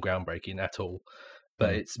 it's nothing groundbreaking at all,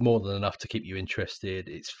 but it's more than enough to keep you interested.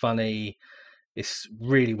 It's funny. It's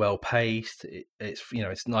really well paced.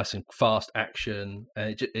 It's nice and fast action,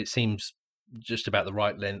 and it seems just about the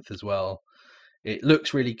right length as well. It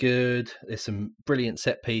looks really good. There's some brilliant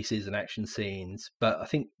set pieces and action scenes, but I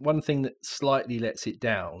think one thing that slightly lets it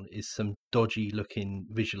down is some dodgy looking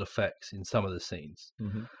visual effects in some of the scenes.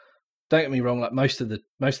 Don't get me wrong, like most of the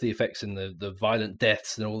effects and the violent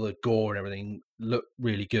deaths and all the gore and everything look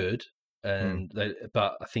really good.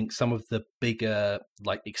 But I think some of the bigger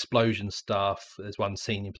like explosion stuff, there's one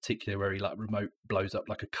scene in particular where he like remote blows up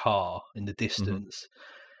like a car in the distance.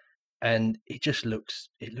 And it looks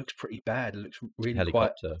pretty bad. It looks really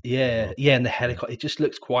helicopter. And the helicopter, it just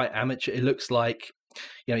looks quite amateur. It looks like,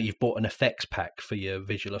 you've bought an effects pack for your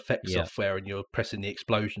visual effects software and you're pressing the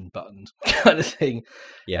explosion buttons kind of thing.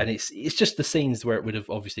 Yeah. And it's just the scenes where it would have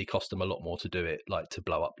obviously cost them a lot more to do it, like to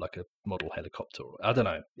blow up like a model helicopter. I don't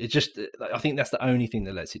know. I think that's the only thing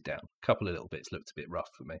that lets it down. A couple of little bits looked a bit rough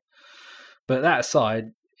for me. But that aside,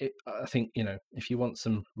 I think, if you want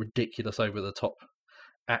some ridiculous over the top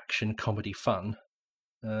action comedy fun,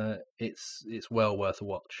 it's well worth a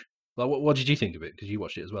watch. Like, what did you think of it? Because you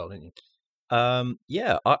watched it as well, didn't you?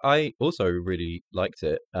 I also really liked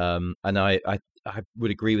it. And I I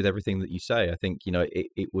would agree with everything that you say. I think,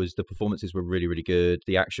 it was, the performances were really, really good.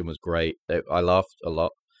 The action was great. I laughed a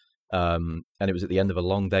lot. And it was at the end of a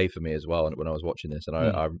long day for me as well when I was watching this. And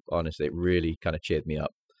I honestly, it really kind of cheered me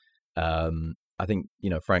up. I think,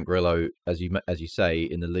 Frank Grillo, as you say,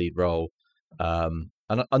 in the lead role, and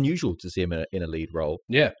unusual to see him in a lead role.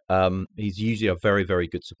 Yeah. He's usually a very, very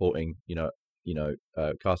good supporting,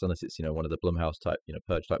 cast, unless it's, one of the Blumhouse type,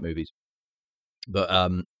 Purge type movies. But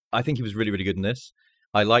I think he was really, really good in this.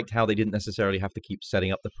 I liked how they didn't necessarily have to keep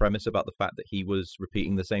setting up the premise about the fact that he was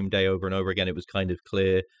repeating the same day over and over again. It was kind of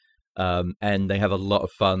clear. And they have a lot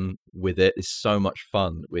of fun with it. It's so much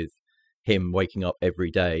fun with him waking up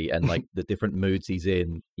every day and like the different moods he's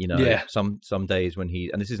in, some days when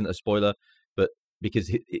and this isn't a spoiler, but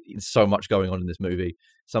because it's so much going on in this movie,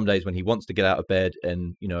 some days when he wants to get out of bed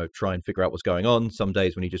and, try and figure out what's going on, some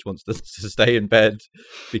days when he just wants to stay in bed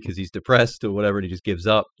because he's depressed or whatever, and he just gives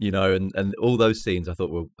up, and all those scenes I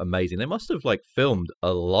thought were amazing. They must have like filmed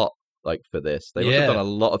a lot like for this. They must have done a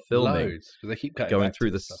lot of filming. Loads, they keep going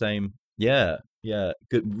through the same. Yeah,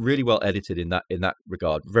 good, really well edited in that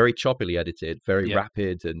regard. Very choppily edited, very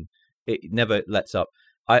rapid, and it never lets up.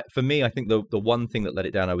 For me, I think the one thing that let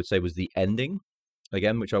it down, I would say, was the ending.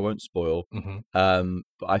 Again, which I won't spoil. But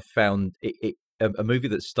I found a movie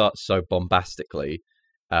that starts so bombastically.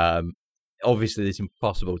 Obviously, it's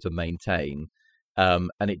impossible to maintain,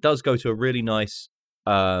 and it does go to a really nice,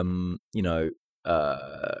 like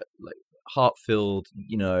heart-filled,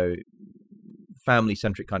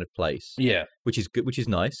 family-centric kind of place. Yeah, which is good, which is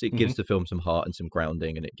nice. It gives the film some heart and some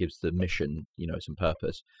grounding, and it gives the mission, some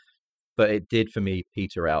purpose. But it did for me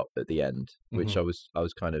peter out at the end, which I was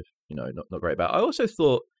kind of, not great about. I also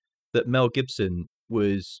thought that Mel Gibson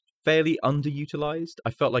was fairly underutilized.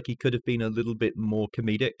 I felt like he could have been a little bit more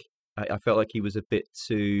comedic. I felt like he was a bit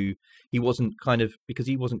too. He wasn't kind of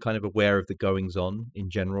aware of the goings on in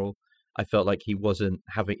general. I felt like he wasn't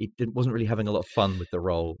really having a lot of fun with the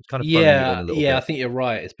role. It's kind of phoning it in a little bit. I think you're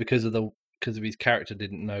right. It's because of his character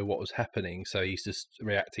didn't know what was happening, so he's just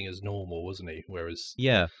reacting as normal, wasn't he? Whereas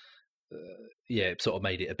it sort of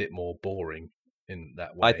made it a bit more boring in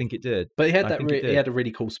that way. I think it did. But he had he had a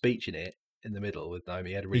really cool speech in it in the middle with Naomi.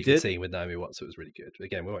 He had a really good scene with Naomi Watts. It was really good.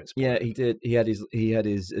 Again, we won't spoil it. He did. He had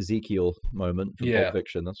his Ezekiel moment from Pulp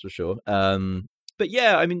Fiction, that's for sure. But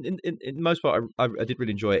yeah, I mean, in most part, I did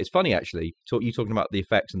really enjoy it. It's funny, actually, you talking about the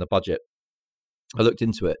effects and the budget. I looked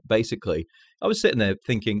into it. Basically, I was sitting there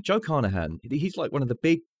thinking, Joe Carnahan, he's like one of the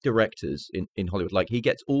big directors in Hollywood. Like, he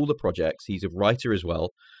gets all the projects. He's a writer as well.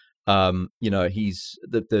 He's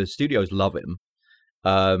the studios love him.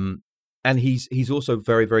 And he's also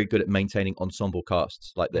very, very good at maintaining ensemble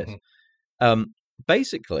casts like this.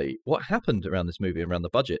 Basically, what happened around this movie, around the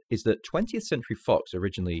budget, is that 20th Century Fox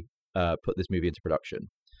originally put this movie into production,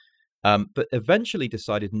 but eventually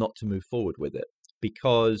decided not to move forward with it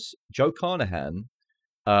because Joe Carnahan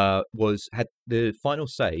had the final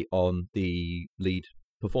say on the lead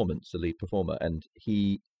performer, and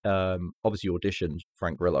he obviously auditioned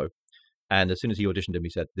Frank Grillo, and as soon as he auditioned him, he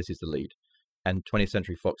said, "This is the lead." And 20th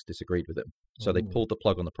Century Fox disagreed with him, so they pulled the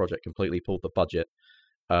plug on the project completely, pulled the budget.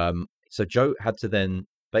 So Joe had to then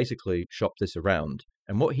basically shop this around.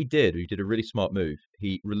 And what he did a really smart move.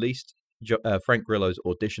 He released Frank Grillo's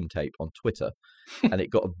audition tape on Twitter, and it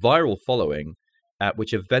got a viral following,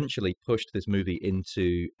 which eventually pushed this movie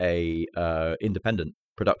into a independent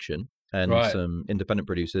production. And some independent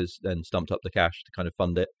producers then stumped up the cash to kind of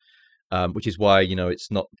fund it, which is why, it's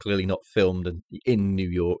clearly not filmed in New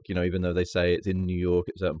York, even though they say it's in New York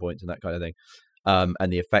at certain points and that kind of thing.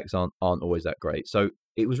 And the effects aren't always that great. So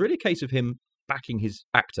it was really a case of him backing his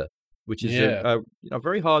actor, which is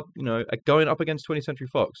very hard, going up against 20th Century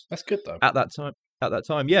Fox. That's good though. At that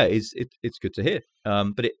time, yeah, it's good to hear.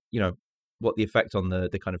 But it, what the effect on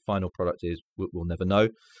the kind of final product is, we'll never know.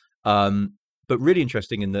 But really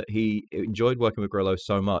interesting in that he enjoyed working with Grillo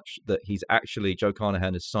so much that Joe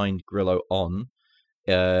Carnahan has signed Grillo on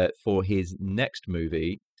for his next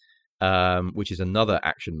movie, which is another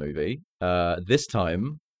action movie. This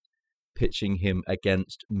time, pitching him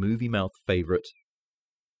against Movie Mouth favorite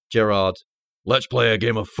Gerard, let's play a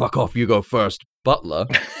game of fuck off, you go first, Butler,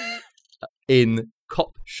 in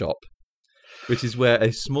Cop Shop, which is where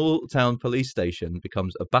a small town police station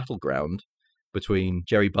becomes a battleground between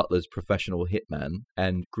Jerry Butler's professional hitman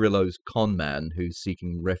and Grillo's con man who's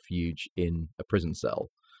seeking refuge in a prison cell,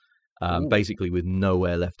 basically with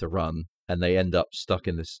nowhere left to run, and they end up stuck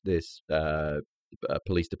in this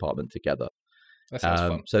police department together. That sounds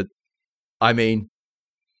fun. So, I mean,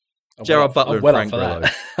 Gerard Butler and Frank Grillo.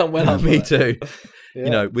 I'm well up for Me that. too.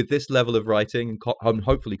 Yeah. With this level of writing and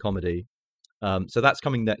hopefully comedy, So that's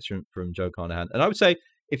coming next from Joe Carnahan. And I would say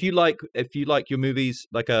if you like your movies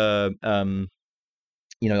like I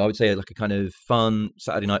would say like a kind of fun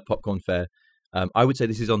Saturday night popcorn fare. I would say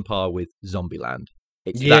this is on par with Zombieland.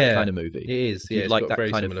 It's that kind of movie. It is. If you It's like got that a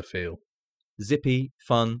very kind similar of feel. zippy,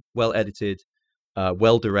 fun, well edited,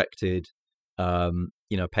 well directed,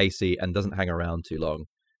 pacey, and doesn't hang around too long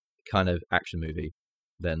kind of action movie,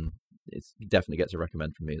 then it definitely gets a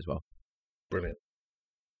recommend from me as well. Brilliant.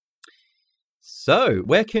 So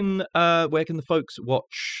where can the folks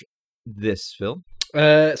watch this film?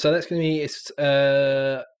 So that's going to be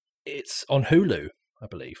it's on Hulu, I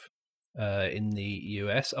believe, in the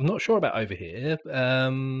US. I'm not sure about over here.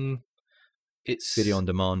 It's video on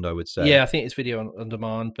demand, I would say. Yeah, I think it's video on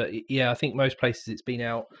demand, but I think most places it's been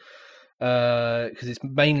out because it's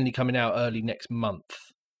mainly coming out early next month,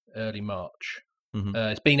 early March. Mm-hmm.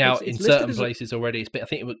 It's been out in certain places already. I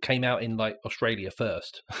think it came out in like Australia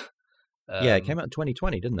first. It came out in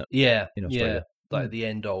 2020, didn't it? Yeah, in Australia. Like the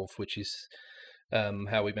end of, which is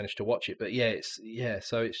how we managed to watch it. But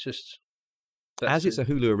so it's just as it's a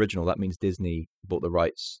Hulu original, that means Disney bought the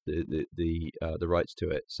rights, the rights to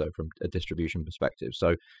it. So from a distribution perspective,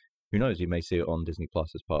 so who knows? You may see it on Disney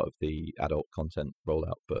Plus as part of the adult content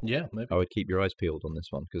rollout. But maybe. I would keep your eyes peeled on this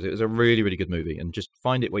one because it was a really, really good movie, and just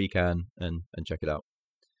find it where you can and check it out.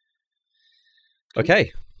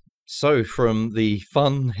 Okay, so from the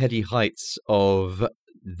fun, heady heights of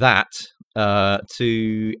that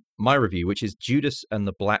to my review, which is Judas and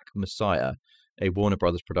the Black Messiah, a Warner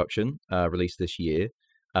Brothers production released this year.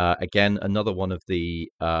 Again, another one of the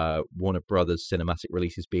Warner Brothers cinematic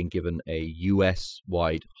releases being given a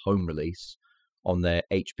US-wide home release on their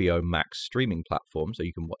HBO Max streaming platform. So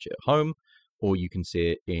you can watch it at home, or you can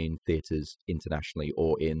see it in theaters internationally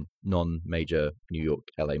or in non-major New York,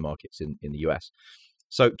 LA markets in the US.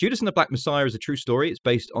 So Judas and the Black Messiah is a true story. It's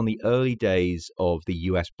based on the early days of the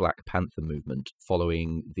US Black Panther movement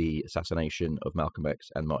following the assassination of Malcolm X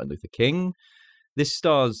and Martin Luther King. This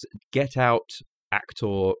stars Get Out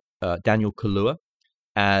actor Daniel Kaluuya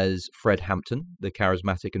as Fred Hampton, the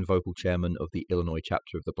charismatic and vocal chairman of the Illinois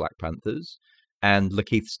chapter of the Black Panthers, and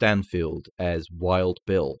Lakeith Stanfield as Wild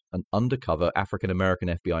Bill, an undercover African-American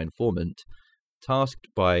FBI informant tasked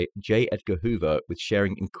by J. Edgar Hoover with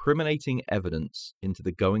sharing incriminating evidence into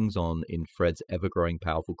the goings-on in Fred's ever-growing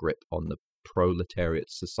powerful grip on the proletariat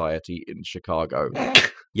society in Chicago.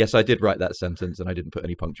 Yes, I did write that sentence, and I didn't put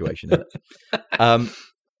any punctuation in it.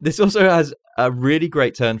 This also has a really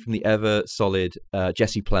great turn from the ever-solid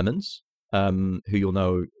Jesse Plemons, who you'll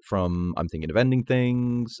know from I'm Thinking of Ending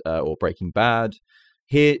Things or Breaking Bad.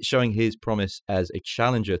 Here, showing his promise as a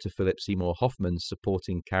challenger to Philip Seymour Hoffman's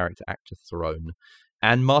supporting character actor throne,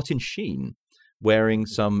 and Martin Sheen, wearing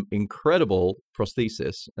some incredible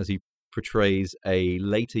prosthesis as he portrays a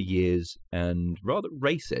later years and rather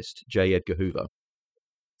racist J. Edgar Hoover.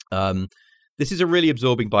 This is a really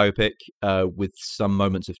absorbing biopic with some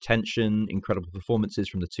moments of tension, incredible performances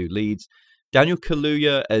from the two leads. Daniel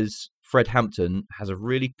Kaluuya as Fred Hampton has a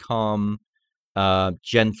really calm,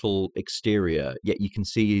 gentle exterior, yet you can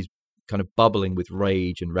see he's kind of bubbling with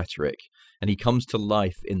rage and rhetoric, and he comes to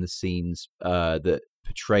life in the scenes that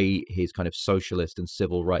portray his kind of socialist and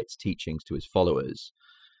civil rights teachings to his followers.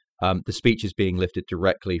 The speech is being lifted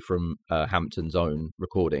directly from Hampton's own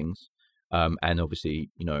recordings, and obviously,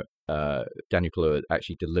 Daniel Kaluuya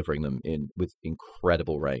actually delivering them with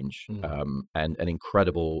incredible range and an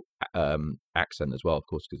incredible accent as well, of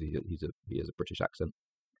course, because he has a British accent.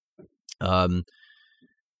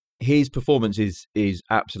 His performance is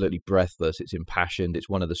absolutely breathless. It's impassioned. It's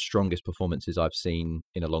one of the strongest performances I've seen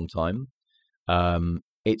in a long time.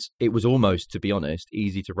 It was almost, to be honest,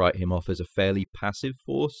 easy to write him off as a fairly passive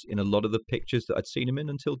force in a lot of the pictures that I'd seen him in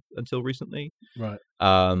until recently. Right.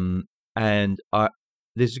 And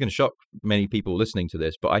this is going to shock many people listening to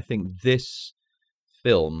this, but I think this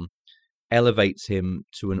film elevates him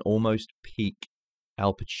to an almost peak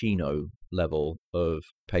Al Pacino level of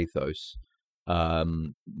pathos,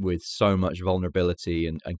 with so much vulnerability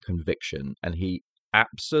and conviction, and he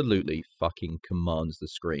absolutely fucking commands the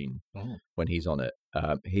screen when he's on it.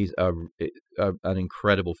 He's an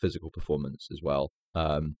incredible physical performance as well.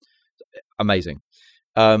 Amazing.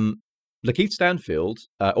 Lakeith Stanfield,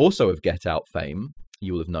 also of Get Out fame,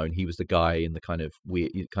 you will have known he was the guy in the kind of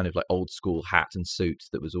weird, kind of like old school hat and suit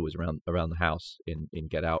that was always around the house in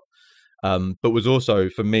Get Out. But was also,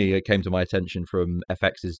 for me, it came to my attention from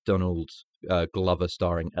FX's Donald Glover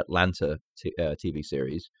starring Atlanta TV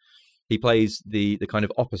series. He plays the kind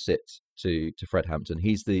of opposite to Fred Hampton.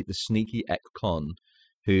 He's the sneaky ex-con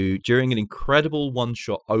who, during an incredible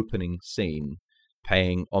one-shot opening scene,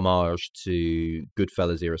 paying homage to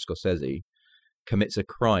Goodfellas era Scorsese, commits a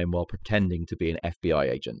crime while pretending to be an FBI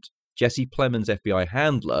agent. Jesse Plemons' FBI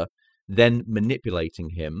handler then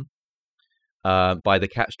manipulating him by the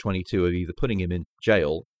catch-22 of either putting him in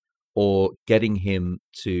jail or getting him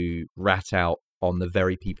to rat out on the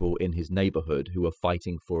very people in his neighborhood who are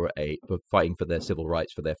fighting for their civil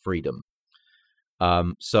rights, for their freedom.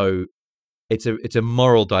 So it's a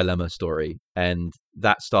moral dilemma story, and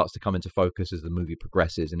that starts to come into focus as the movie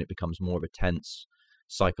progresses, and it becomes more of a tense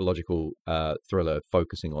psychological thriller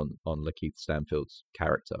focusing on Lakeith Stanfield's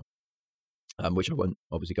character, which I won't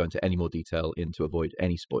obviously go into any more detail in to avoid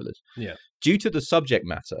any spoilers. Yeah. Due to the subject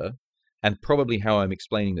matter and probably how I'm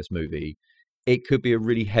explaining this movie, it could be a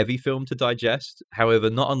really heavy film to digest.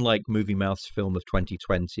 However, not unlike Movie Mouth's film of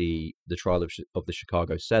 2020, The Trial of the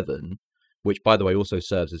Chicago 7, which, by the way, also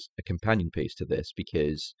serves as a companion piece to this,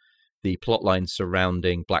 because the plotline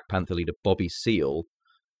surrounding Black Panther leader Bobby Seale,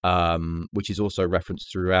 which is also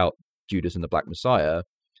referenced throughout Judas and the Black Messiah,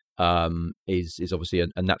 is obviously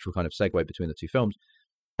a natural kind of segue between the two films.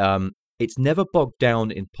 It's never bogged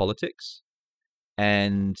down in politics,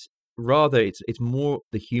 and rather it's more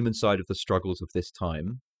the human side of the struggles of this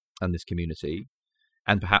time and this community,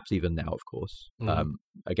 and perhaps even now, of course.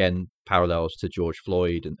 Again, parallels to George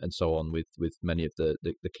Floyd and so on, with many of the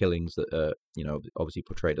killings that are obviously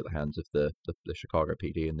portrayed at the hands of the Chicago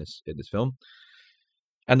PD in this film.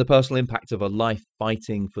 And the personal impact of a life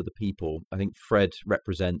fighting for the people. I think Fred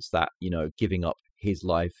represents that, giving up his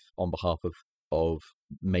life on behalf of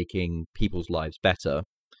making people's lives better.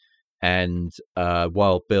 And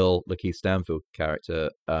while Bill, Lakeith Stanfield character,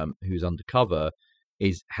 who's undercover,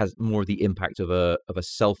 has more of the impact of a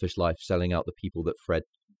selfish life, selling out the people that Fred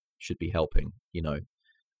should be helping.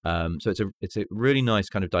 So it's a really nice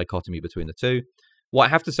kind of dichotomy between the two. What I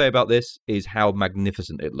have to say about this is how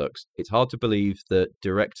magnificent it looks. It's hard to believe that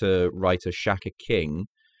director-writer Shaka King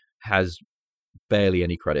has barely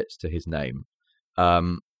any credits to his name.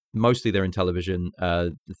 Mostly they're in television.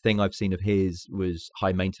 The thing I've seen of his was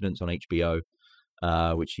High Maintenance on HBO,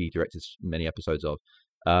 which he directed many episodes of.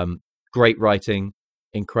 Great writing,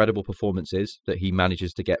 incredible performances that he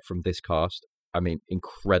manages to get from this cast. I mean,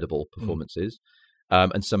 incredible performances.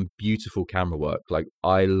 And some beautiful camera work. Like,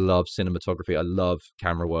 I love cinematography. I love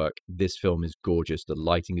camera work. This film is gorgeous. The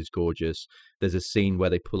lighting is gorgeous. There's a scene where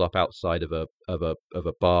they pull up outside of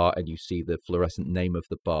a bar, and you see the fluorescent name of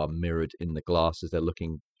the bar mirrored in the glass as they're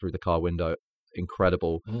looking through the car window.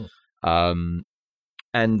 Incredible. And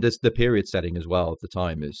this, the period setting as well of the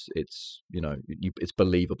time it's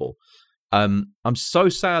believable. I'm so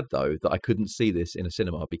sad though that I couldn't see this in a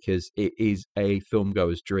cinema, because it is a film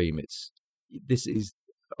goer's dream. This is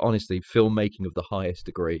honestly filmmaking of the highest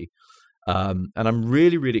degree. And I'm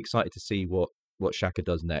really, really excited to see what Shaka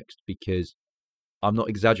does next, because I'm not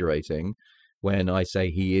exaggerating when I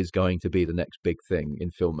say he is going to be the next big thing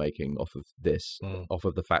in filmmaking off of this, off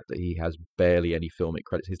of the fact that he has barely any filmic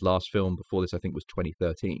credits. His last film before this, I think, was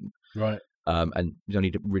 2013. Right. And he's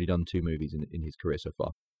only really done 2 movies in his career so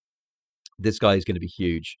far. This guy is going to be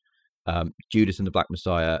huge. Judas and the Black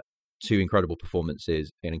Messiah, 2 incredible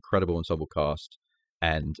performances, an incredible ensemble cast,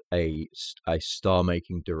 and a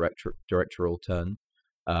star-making directorial turn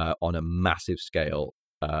on a massive scale.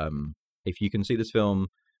 If you can see this film,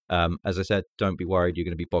 as I said, don't be worried you're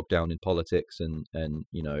going to be bogged down in politics and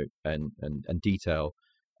detail.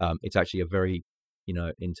 It's actually a very,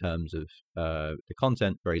 in terms of the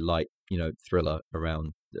content, very light, thriller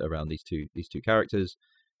around these two characters.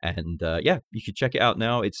 And you should check it out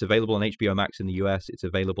now. It's available on HBO Max in the US. It's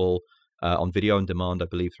available on video on demand, I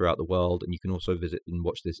believe, throughout the world. And you can also visit and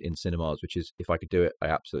watch this in cinemas, which is, if I could do it, I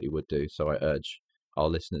absolutely would do. So I urge our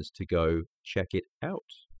listeners to go check it out.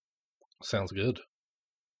 Sounds good.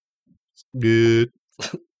 Good.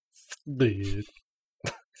 Good.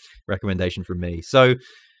 Recommendation from me. So,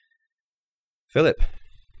 Philip.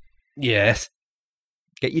 Yes.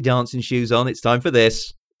 Get your dancing shoes on. It's time for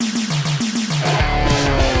this.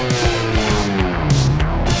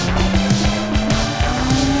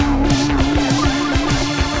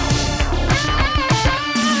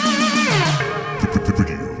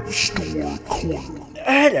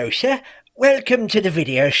 Hello, sir. Welcome to the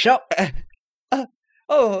video shop.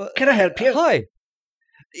 Can I help you? Hi.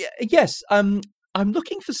 Yes. I'm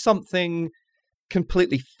looking for something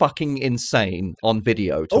completely fucking insane on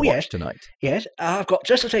video to watch tonight. Yes, I've got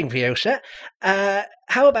just the thing for you, sir.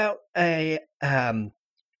 How about a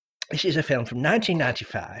this is a film from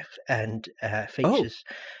 1995 and features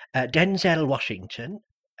Denzel Washington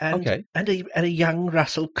and a young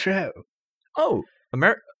Russell Crowe. Oh,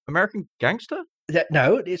 American Gangster?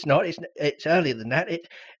 No, it's not. It's earlier than that.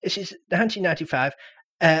 This is 1995.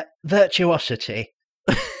 Virtuosity.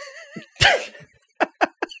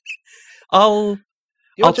 I'll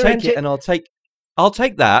take rent it, and I'll take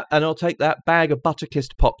that, and I'll take that bag of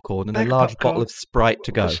butter-kissed popcorn and a large bottle of Sprite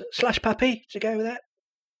to go. Slash puppy to go with that.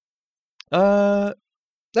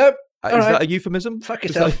 Nope. Is that a euphemism? Fuck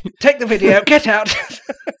yourself. Take the video. Get out.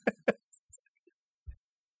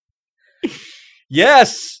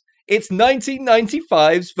 Yes, it's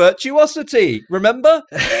 1995's Virtuosity. Remember?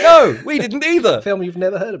 No, we didn't either. A film you've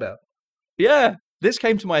never heard about. Yeah, this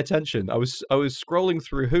came to my attention. I was scrolling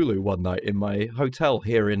through Hulu one night in my hotel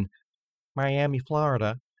here in Miami,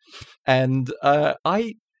 Florida, and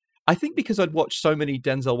I think because I'd watched so many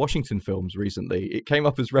Denzel Washington films recently, it came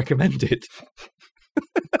up as recommended.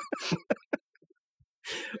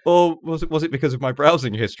 Or was it because of my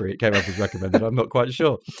browsing history it came up as recommended? I'm not quite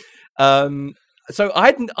sure. So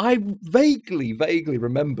I vaguely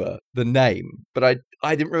remember the name, but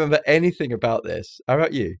I didn't remember anything about this. How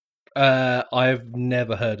about you? I've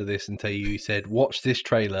never heard of this until you said, watch this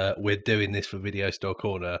trailer, we're doing this for Video Store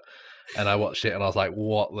Corner. And I watched it and I was like,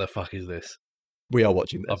 what the fuck is this? We are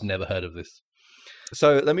watching this. I've never heard of this.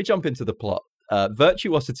 So let me jump into the plot.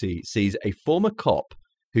 Virtuosity sees a former cop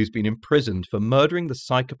who's been imprisoned for murdering the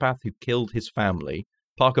psychopath who killed his family.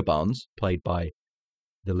 Parker Barnes, played by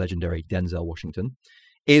the legendary Denzel Washington,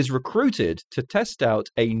 is recruited to test out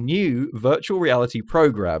a new virtual reality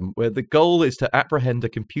program where the goal is to apprehend a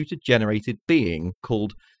computer-generated being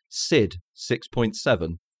called Sid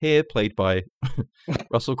 6.7, here played by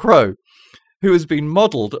Russell Crowe, who has been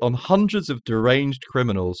modelled on hundreds of deranged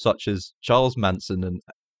criminals such as Charles Manson and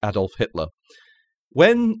Adolf Hitler.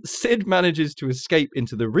 When Sid manages to escape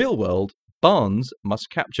into the real world, Barnes must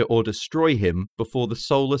capture or destroy him before the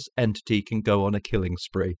soulless entity can go on a killing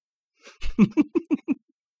spree.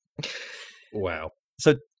 Wow.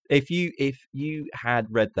 So if you had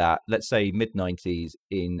read that, let's say mid-90s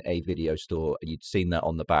in a video store, and you'd seen that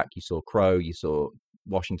on the back, you saw Crowe, you saw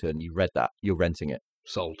Washington, you read that, you're renting it.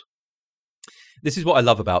 Sold. This is what I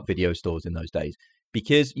love about video stores in those days.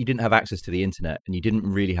 Because you didn't have access to the internet and you didn't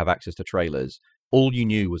really have access to trailers, all you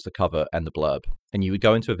knew was the cover and the blurb. And you would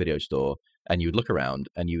go into a video store and you would look around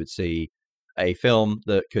and you would see a film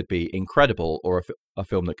that could be incredible or a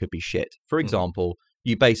film that could be shit. For example,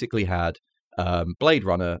 you basically had Blade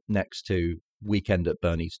Runner next to Weekend at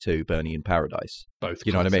Bernie's 2, Bernie in Paradise. Both.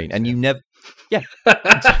 You know what I mean? classics, And yeah. you never... Yeah.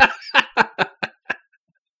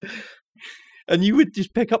 And you would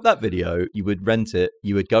just pick up that video, you would rent it,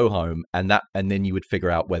 you would go home, and then you would figure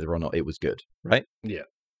out whether or not it was good, right? Yeah.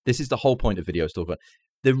 This is the whole point of Video Store Corner.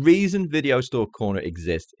 The reason Video Store Corner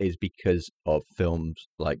exists is because of films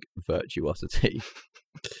like Virtuosity.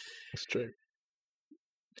 That's true.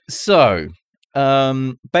 So,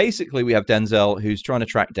 basically we have Denzel who's trying to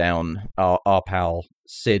track down our pal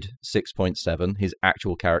Sid 6.7, his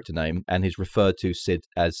actual character name, and he's referred to Sid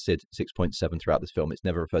as Sid 6.7 throughout this film. It's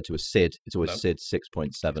never referred to as Sid. It's always Sid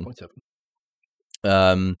 6.7.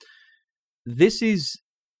 6.7. This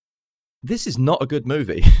is not a good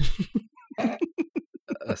movie.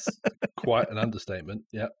 That's quite an understatement.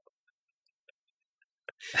 Yeah.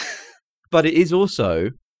 But it is also,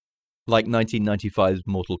 like 1995's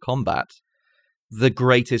Mortal Kombat, the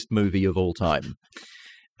greatest movie of all time.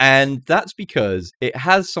 And that's because it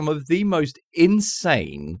has some of the most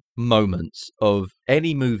insane moments of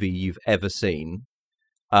any movie you've ever seen.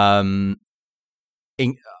 I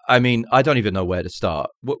mean, I don't even know where to start.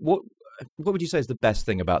 What would you say is the best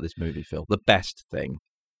thing about this movie, Phil? The best thing?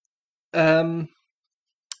 The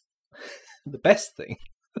best thing?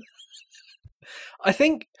 I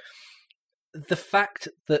think the fact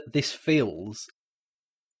that this feels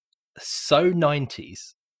so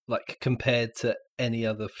 90s, like compared to any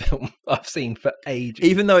other film I've seen for ages.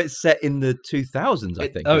 Even though it's set in the 2000s, I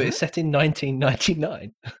think. It's set in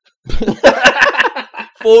 1999.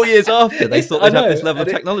 4 years after they thought they'd have this level of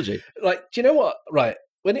technology. Like, do you know what? Right,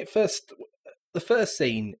 when the first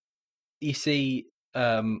scene, you see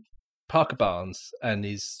Parker Barnes and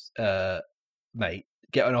his mate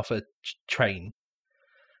getting off a train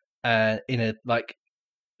in a like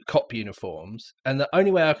cop uniforms, and the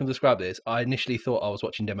only way I can describe this, I initially thought I was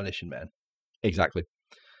watching Demolition Man. Exactly.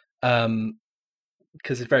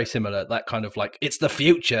 Because it's very similar, that kind of like, it's the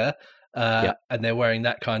future, and they're wearing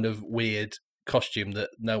that kind of weird costume that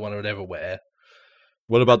no one would ever wear.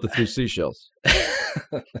 What about the three seashells?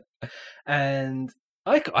 And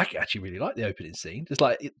I actually really like the opening scene. It's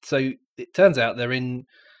like, so it turns out they're in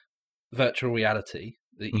virtual reality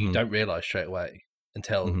that you don't realize straight away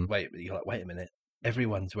until you're like, wait a minute,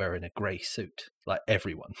 everyone's wearing a grey suit, like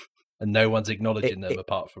everyone, and no one's acknowledging them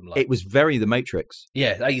apart from like. It was very The Matrix.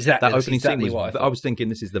 Yeah, exactly. That opening exactly scene was. I was thinking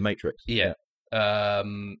this is The Matrix. Yeah.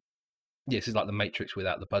 This is like The Matrix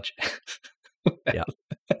without the budget. Yeah.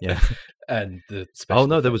 Yeah. And the special Oh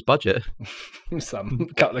no, there was budget. some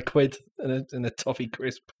couple of quid and a toffee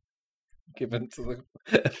crisp given to the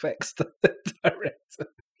effects director.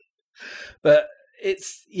 But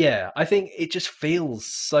I think it just feels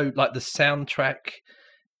so like the soundtrack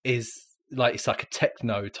is like it's like a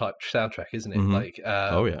techno type soundtrack, isn't it? Mhm. Like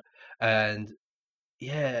Oh yeah. and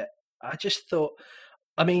yeah, I just thought,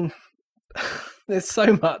 I mean, there's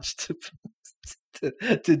so much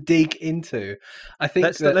to dig into. I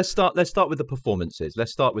think Let's start with the performances.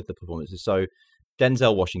 So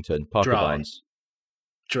Denzel Washington, Parker Dry. Barnes,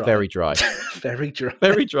 dry. very dry. Very dry.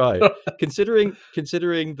 Very dry. Considering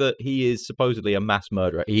that he is supposedly a mass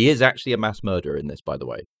murderer. He is actually a mass murderer in this, by the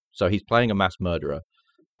way. So he's playing a mass murderer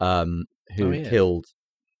who killed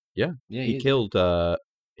he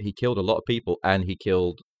killed a lot of people, and he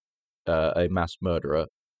killed a mass murderer,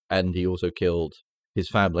 and he also killed his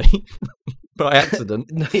family by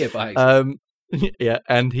accident. Yeah, by accident.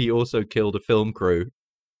 And he also killed a film crew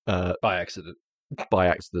by accident. By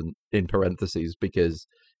accident, in parentheses, because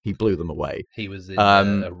he blew them away. He was in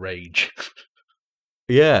a rage.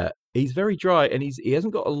 Yeah, he's very dry, and he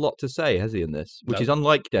hasn't got a lot to say, has he, in this? Which is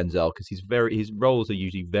unlike Denzel, because his roles are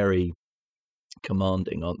usually very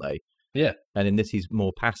commanding, aren't they? Yeah. And in this, he's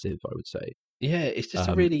more passive, I would say. Yeah, it's just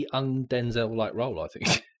a really un-Denzel-like role, I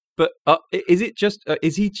think. But is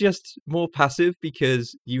he just more passive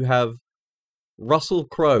because you have Russell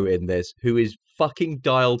Crowe in this, who is fucking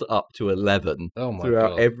dialed up to 11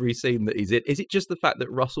 throughout every scene that he's in? Is it just the fact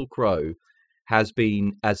that Russell Crowe has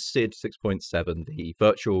been, as Sid 6.7, the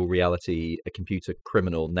virtual reality a computer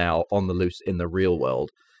criminal now on the loose in the real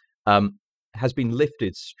world, has been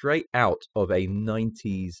lifted straight out of a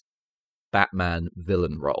 90s Batman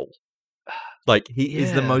villain role? Like, he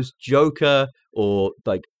is the most Joker or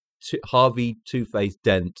like Harvey Two-Face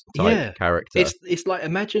Dent type character. It's like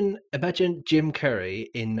imagine Jim Carrey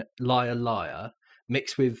in Liar Liar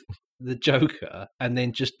mixed with the Joker, and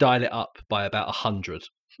then just dial it up by about 100.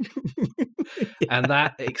 And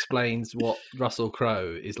that explains what Russell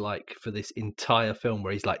Crowe is like for this entire film,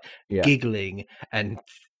 where he's like giggling and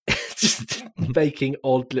just making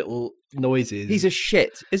odd little noises. He's a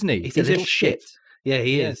shit, isn't he? He's a little shit. Yeah,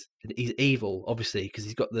 he is. He's evil, obviously, because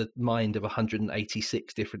he's got the mind of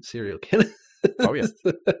 186 different serial killers. Oh, yeah.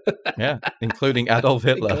 Yeah, including Adolf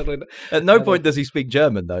Hitler. At no point does he speak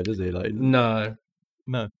German, though, does he? Like, No.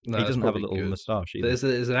 He doesn't have a little moustache either.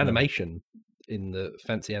 There's an animation in the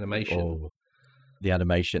fancy animation. Oh, the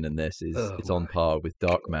animation in this is it's on par with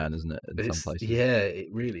Darkman, isn't it? In some places. Yeah, it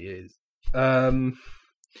really is. I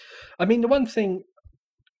mean, the one thing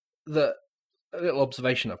that a little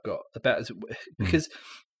observation I've got about is because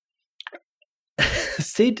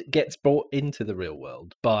Sid gets brought into the real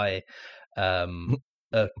world by a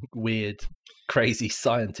weird, crazy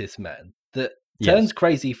scientist man that turns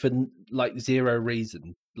crazy for like zero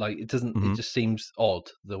reason. Like it doesn't. It just seems odd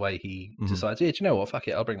the way he decides. Yeah, do you know what? Fuck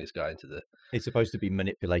it, I'll bring this guy into the. He's supposed to be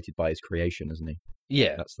manipulated by his creation, isn't he?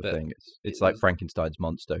 Yeah, that's the thing. It's like Frankenstein's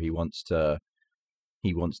monster. He wants to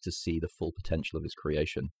see the full potential of his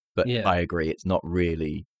creation. But I agree, it's not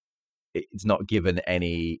given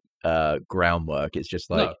any groundwork. It's just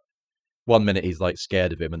like 1 minute he's like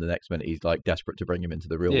scared of him, and the next minute he's like desperate to bring him into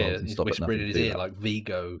the real world and he's stop whispering in his ear like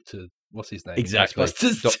Vigo to what's his name? Exactly.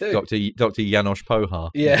 Dr. Janosch Pohar.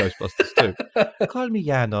 Yeah. Ghostbusters 2. Call me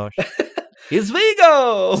Janosch. It's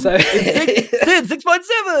Vigo. So Sid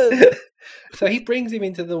 6.7. So he brings him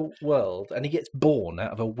into the world, and he gets born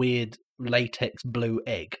out of a weird latex blue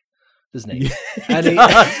egg, doesn't he? And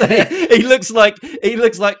he looks like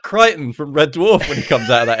Crichton from Red Dwarf when he comes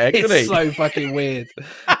out of that egg, doesn't he? It's so fucking weird.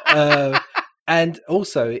 And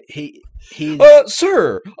also he's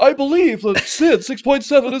sir, I believe that Sid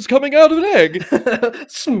 6.7 is coming out of an egg.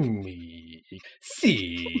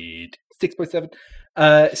 Sid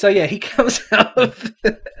 6.7. So yeah, he comes out of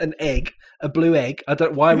an egg, a blue egg.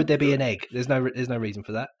 Why would there be an egg? There's no reason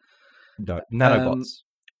for that. No, nanobots.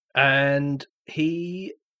 And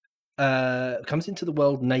he comes into the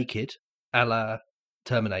world naked, a la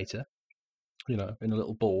Terminator, in a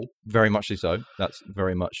little ball. Very much so. That's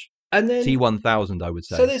very much. And then T-1000, I would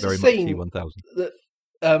say. So there's very a scene much T-1000.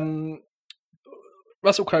 That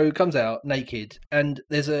Russell Crowe comes out naked, and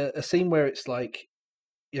there's a scene where it's like,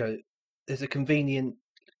 there's a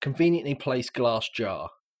conveniently placed glass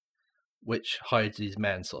jar which hides his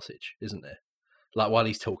man sausage, isn't there? Like while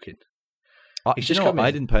he's talking. I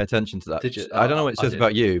didn't pay attention to that. Did you? I don't know what it says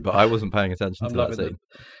about you, but I wasn't paying attention to that scene.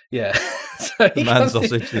 Yeah. So the man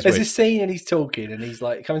sausage. There's a scene, and he's talking, and he's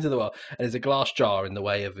like coming to the world, and there's a glass jar in the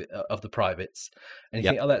way of the privates, and you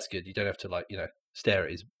think, oh, that's good. You don't have to stare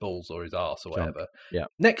at his balls or his arse or whatever. Yeah.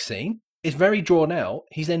 Next scene, it's very drawn out.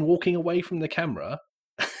 He's then walking away from the camera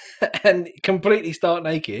and completely stark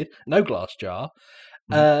naked, no glass jar.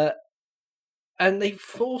 And they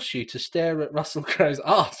force you to stare at Russell Crowe's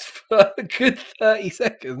ass for a good 30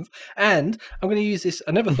 seconds. And I'm going to use this.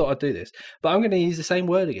 I never thought I'd do this, but I'm going to use the same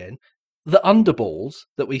word again. The underballs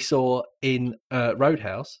that we saw in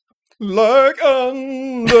Roadhouse. Like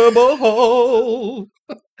underball.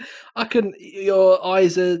 I can. Your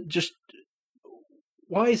eyes are just.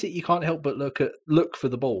 Why is it you can't help but look for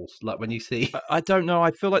the balls? Like when you see. I don't know. I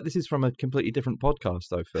feel like this is from a completely different podcast,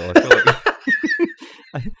 though, Phil.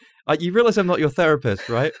 I feel like you realise I'm not your therapist,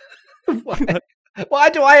 right? Why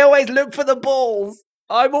do I always look for the balls?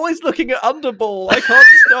 I'm always looking at underball. I can't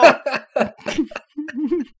stop.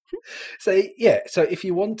 So if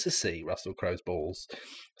you want to see Russell Crowe's balls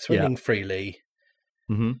swimming freely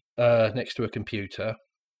next to a computer,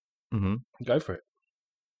 go for it.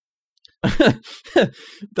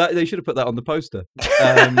 They should have put that on the poster.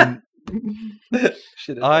 I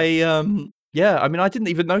mean, I didn't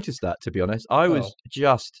even notice that, to be honest. I was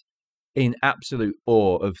just in absolute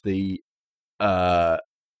awe of the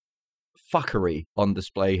fuckery on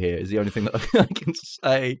display here, is the only thing that I can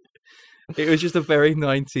say. It was just a very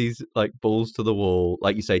 90s, like, balls to the wall,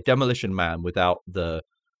 like you say, Demolition Man without the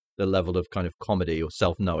level of kind of comedy or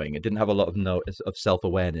self-knowing. It didn't have a lot of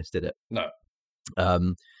self-awareness, did it? No.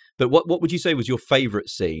 But what would you say was your favourite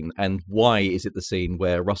scene, and why is it the scene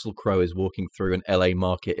where Russell Crowe is walking through an LA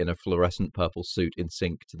market in a fluorescent purple suit in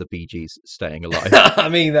sync to the Bee Gees' Staying Alive? I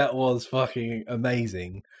mean, that was fucking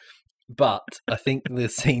amazing. But I think the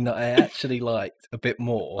scene that I actually liked a bit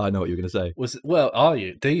more... I know what you're going to say.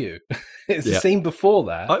 Do you? It's the scene before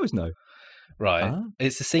that. I always know. Right.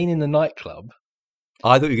 It's the scene in the nightclub.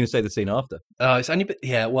 I thought you were going to say the scene after. Oh, it's only...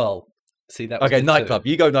 Yeah, well... See, that was okay, nightclub.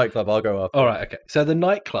 You go nightclub, I'll go after. All right, okay. So the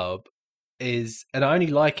nightclub is... And I only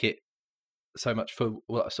like it so much for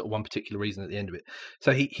sort of one particular reason at the end of it.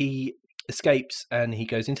 So he escapes and he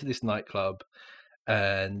goes into this nightclub,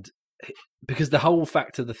 and... Because the whole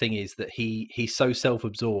fact of the thing is that he's so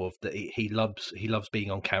self-absorbed that he loves being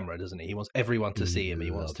on camera, doesn't he? He wants everyone to see him. He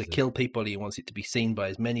wants to kill people. He wants it to be seen by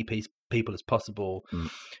as many people as possible.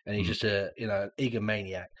 And he's just an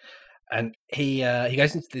egomaniac. And he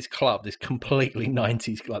goes into this club, this completely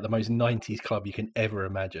 90s, like the most 90s club you can ever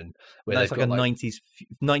imagine. Where That's like a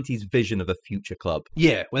 90s vision of a future club.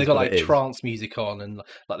 Yeah, where they've got like trance music on, and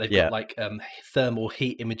like they've got like thermal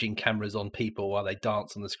heat imaging cameras on people while they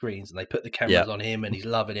dance on the screens, and they put the cameras on him, and he's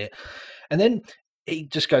loving it. And then he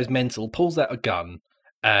just goes mental, pulls out a gun,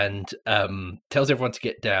 and tells everyone to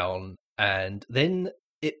get down. And then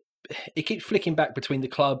it keeps flicking back between the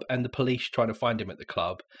club and the police trying to find him at the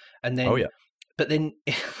club. And then, but then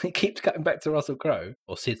it keeps cutting back to Russell Crowe,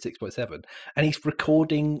 or Sid 6.7, and he's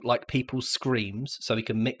recording like people's screams so he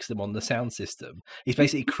can mix them on the sound system. He's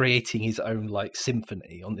basically creating his own like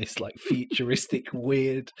symphony on this like futuristic,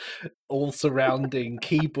 weird, all surrounding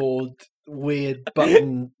keyboard, weird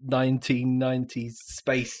button 1990s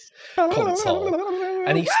space console.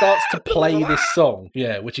 And he starts to play this song,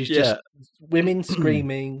 which is just women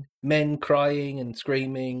screaming, men crying and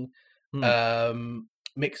screaming,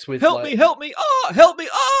 mixed with help me, help me,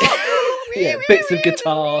 bits of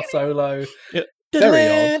guitar solo.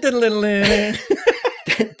 Very odd.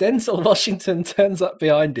 Denzel Washington turns up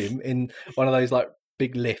behind him in one of those like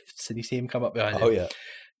big lifts, and you see him come up behind him.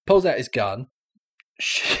 Pulls out his gun,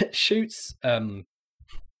 shoots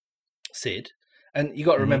Sid. And you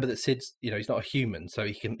got to remember that Sid's, he's not a human, so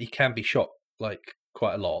he can be shot like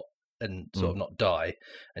quite a lot and sort of not die,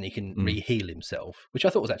 and he can re-heal himself, which I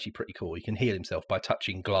thought was actually pretty cool. He can heal himself by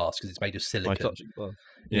touching glass because it's made of silicon. By touching glass.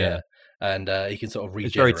 And he can sort of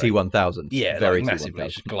It's regenerate. very T1000. Yeah, very like massively, T1000.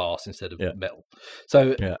 just glass instead of metal.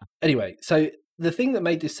 So anyway, so the thing that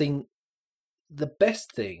made this scene the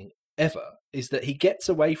best thing ever is that he gets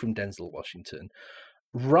away from Denzel Washington,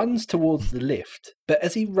 runs towards the lift, but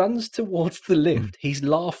as he runs towards the lift, he's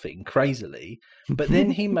laughing crazily, but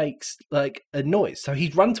then he makes like a noise. So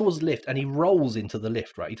he's run towards the lift and he rolls into the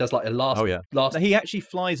lift, right? He does like a last... No, he actually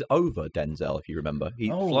flies over Denzel, if you remember. He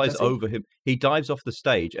flies over him. He dives off the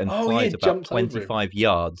stage and flies about 25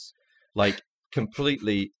 yards, like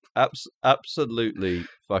completely, absolutely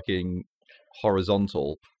fucking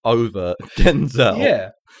horizontal over Denzel. Yeah,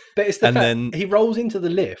 but it's the fact he rolls into the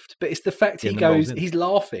lift, but it's the fact he's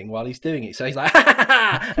laughing while he's doing it. So he's like, ha ha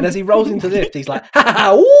ha, and as he rolls into the lift, he's like, ha ha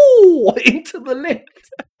ha, ooh, into the lift.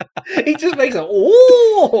 He just makes a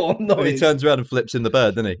ooh noise. He turns around and flips him the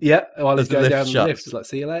bird, doesn't he? Yeah, while he's going down the lift. It's like,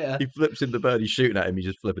 see you later. He flips him the bird, he's shooting at him, he's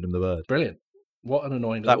just flipping him the bird. Brilliant. What an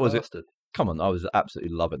annoying bastard. come on, I was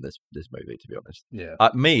absolutely loving this movie, to be honest. Yeah.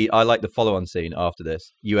 I like the follow-on scene after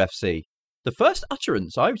this, UFC. The first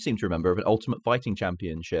utterance I seem to remember of an Ultimate Fighting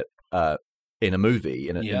Championship in a movie,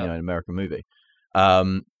 in an American movie.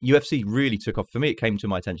 UFC really took off for me. It came to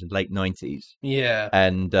my attention late 90s. Yeah.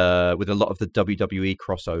 And with a lot of the WWE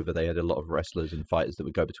crossover, they had a lot of wrestlers and fighters that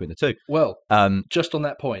would go between the two. Well, just on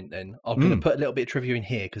that point, then I'm going to put a little bit of trivia in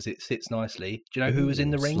here because it sits nicely. Do you know who was in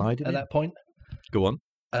the ring at that point? Go on.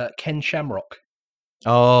 Ken Shamrock.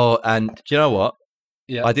 Oh, and do you know what?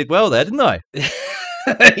 Yeah, I did well there, didn't I?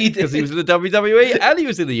 Because he was in the WWE and he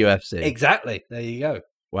was in the UFC. Exactly. There you go.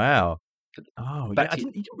 Wow. Oh, yeah. You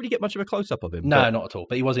didn't really get much of a close up of him. No, not at all.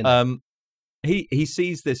 But he was in. He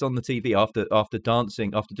sees this on the TV after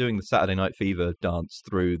dancing, after doing the Saturday Night Fever dance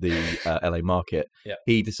through the LA market. Yeah.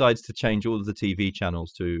 He decides to change all of the TV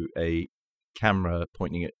channels to a camera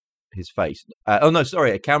pointing at his face.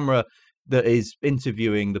 A camera that is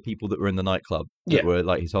interviewing the people that were in the nightclub that were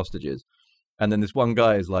like his hostages. And then this one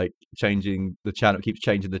guy is like changing the channel, keeps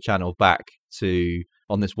changing the channel back to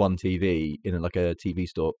on this one TV in like a TV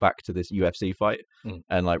store back to this UFC fight.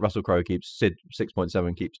 And like Russell Crowe Sid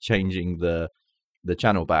 6.7 keeps changing the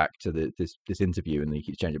channel back to this interview, and he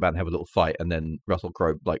keeps changing it back and have a little fight. And then Russell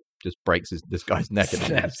Crowe like just breaks this guy's neck in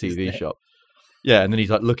the TV shop. Yeah, and then he's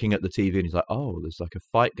like looking at the TV and he's like, oh, there's like a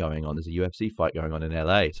fight going on. There's a UFC fight going on in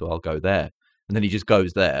LA, so I'll go there. And then he just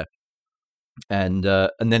goes there, and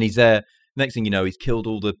then he's there. Next thing you know, he's killed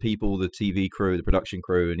all the people, the TV crew, the production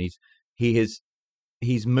crew, and he's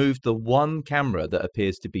moved the one camera that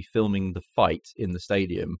appears to be filming the fight in the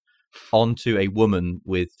stadium onto a woman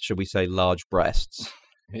with, shall we say, large breasts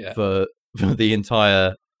for the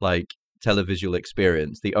entire like televisual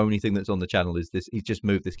experience. The only thing that's on the channel is this. He's just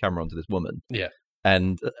moved this camera onto this woman. Yeah.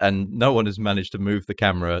 And no one has managed to move the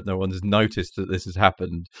camera. No one has noticed that this has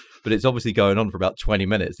happened, but it's obviously going on for about 20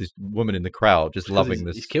 minutes. This woman in the crowd just loving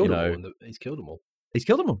this. He's killed them all. He's killed them all. He's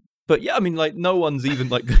killed them all. But yeah, I mean, like no one's even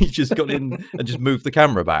like he's just gone in and just moved the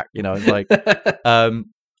camera back. You know, it's like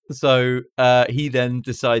so he then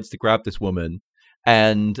decides to grab this woman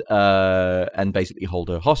and basically hold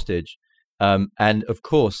her hostage. And of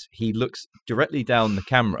course, he looks directly down the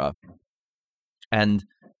camera, and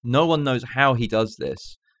no one knows how he does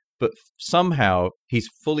this, but somehow he's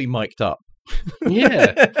fully mic'd up.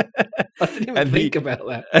 Yeah. I didn't even think about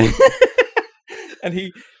that. And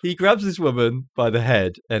he grabs this woman by the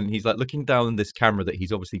head, and he's like looking down this camera that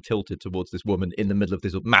he's obviously tilted towards this woman in the middle of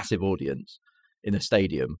this massive audience in a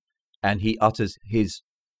stadium. And he utters his,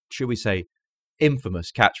 should we say,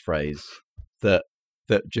 infamous catchphrase that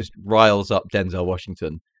just riles up Denzel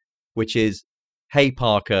Washington, which is, "Hey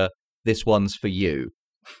Parker, this one's for you."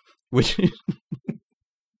 Which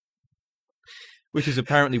is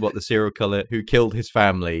apparently what the serial killer who killed his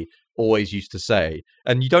family always used to say.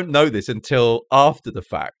 And you don't know this until after the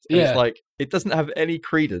fact. And it's like, it doesn't have any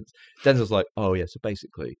credence. Denzel's like, oh yeah, so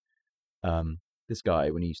basically, this guy,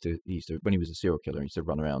 when he was a serial killer, he used to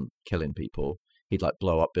run around killing people. He'd like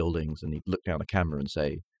blow up buildings and he'd look down a camera and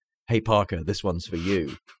say, "Hey Parker, this one's for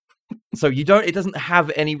you." So it doesn't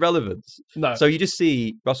have any relevance. No. So you just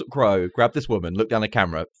see Russell Crowe grab this woman, look down the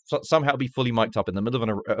camera, somehow be fully mic'd up in the middle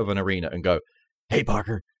of an arena and go, "Hey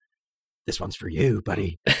Parker, this one's for you,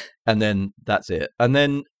 buddy." And then that's it. And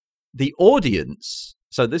then the audience.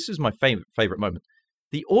 So this is my favorite moment.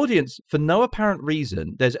 The audience, for no apparent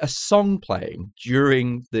reason, there's a song playing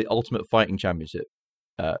during the Ultimate Fighting Championship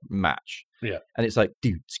match. Yeah. And it's like,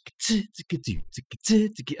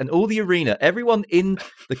 and all the arena, everyone in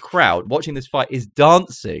the crowd watching this fight is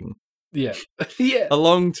dancing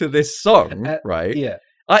along to this song, right? Yeah.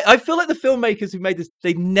 I feel like the filmmakers who made this,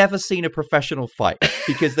 they've never seen a professional fight,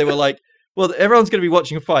 because they were like, well, everyone's going to be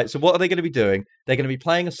watching a fight, so what are they going to be doing? They're going to be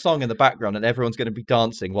playing a song in the background and everyone's going to be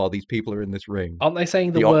dancing while these people are in this ring. Aren't they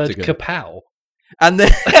saying the word kapow? And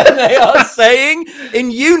they are saying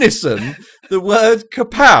in unison the word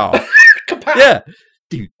kapow. Kapow. Yeah.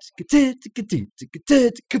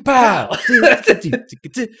 Kapow.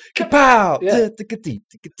 Kapow.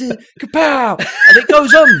 Kapow. And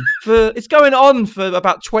it's going on for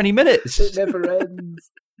about 20 minutes. It never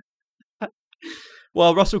ends.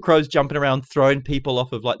 While Russell Crowe's jumping around, throwing people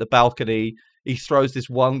off of like the balcony. He throws this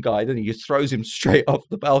one guy, then he just throws him straight off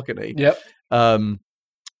the balcony. Yep.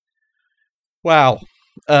 Wow.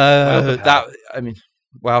 Wow,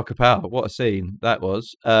 kapow. What a scene that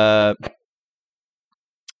was. I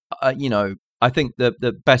think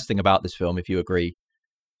the best thing about this film, if you agree,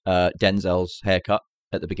 Denzel's haircut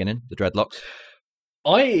at the beginning, the dreadlocks.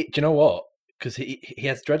 Do you know what? Because he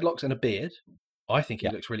has dreadlocks and a beard. I think he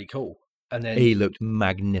looks really cool. And then he looked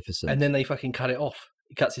magnificent. And then they fucking cut it off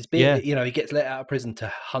He cuts his beard. You know, he gets let out of prison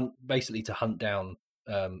to hunt down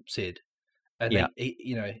Sid, and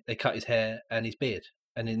they cut his hair and his beard,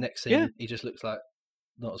 and in the next scene he just looks like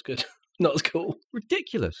not as good, not as cool.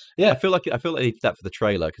 Ridiculous. Yeah, I feel like they did that for the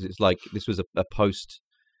trailer because it's like this was a post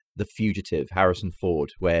The Fugitive, Harrison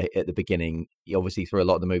Ford, where at the beginning, he obviously through a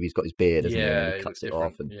lot of the movie he's got his beard, hasn't he? And he cuts it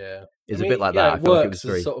off, and it's a bit like that. I feel like it was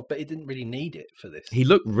very but he didn't really need it for this. He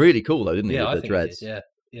looked really cool though, didn't he? Yeah, With I the dreads. He did.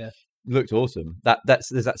 Yeah. He looked awesome.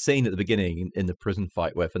 There's that scene at the beginning in the prison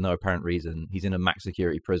fight where, for no apparent reason, he's in a max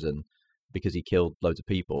security prison because he killed loads of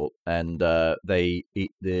people, and the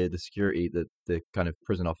security, the kind of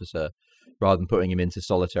prison officer, rather than putting him into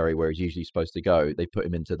solitary where he's usually supposed to go, they put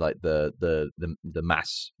him into like the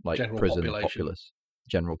mass like general prison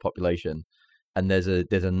general population, and there's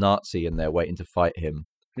a Nazi in there waiting to fight him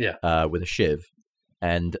with a shiv,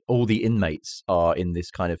 and all the inmates are in this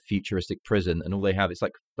kind of futuristic prison, and all they have is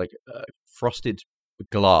like frosted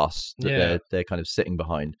glass that they're kind of sitting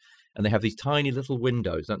behind, and they have these tiny little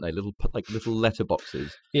windows, don't they? Little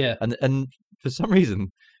letterboxes. Yeah. And for some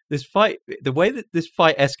reason, this fight, the way that this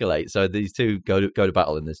fight escalates, so these two go to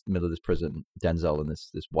battle in this middle of this prison, Denzel and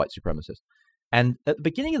this white supremacist. And at the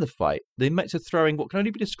beginning of the fight, the inmates are throwing what can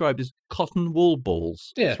only be described as cotton wool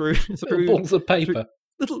balls through balls of paper.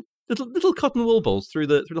 Little cotton wool balls through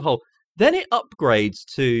the hole. Then it upgrades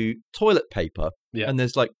to toilet paper, and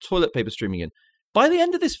there's like toilet paper streaming in. By the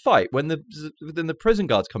end of this fight, when the prison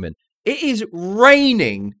guards come in, it is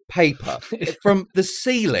raining paper from the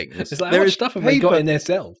ceiling. It's like, how much stuff have they got in their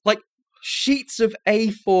cells? Like sheets of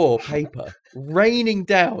A4 paper raining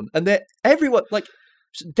down, and everyone like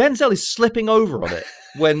Denzel is slipping over on it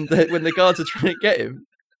when the guards are trying to get him.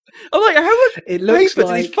 I'm like, how much paper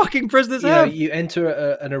do these fucking prisoners have? You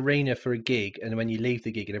enter an arena for a gig, and when you leave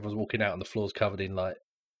the gig, and everyone's walking out, and the floor's covered in like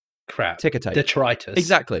crap, ticker tape, detritus.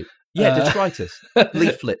 Exactly. Yeah, detritus,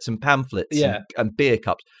 leaflets and pamphlets, and beer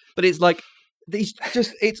cups. But it's like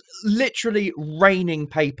it's literally raining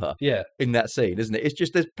paper. In that scene, isn't it? It's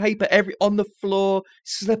just there's paper on the floor,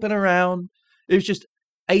 slipping around. It was just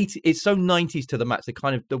 80. It's so 90s to the max.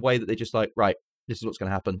 The way that they're just like, right, this is what's going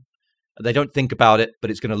to happen. They don't think about it, but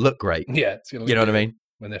it's going to look great. Yeah, it's going to. You know what I mean?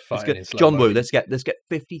 When they're fighting in slow John motion. Woo, let's get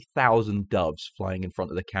 50,000 doves flying in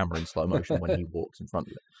front of the camera in slow motion when he walks in front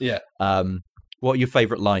of it. Yeah. What are your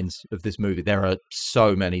favourite lines of this movie? There are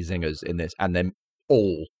so many zingers in this, and they're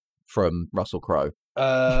all from Russell Crowe.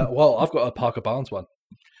 Well, I've got a Parker Barnes one.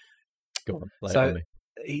 Go on. So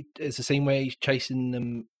it's a scene where he's chasing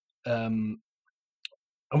them, and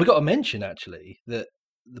we got to mention actually that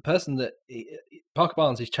the person that Parker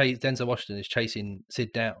Barnes is Denzel Washington is chasing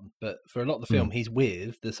Sid down, but for a lot of the film, he's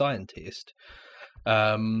with the scientist.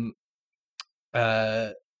 I'm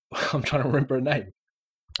trying to remember her name.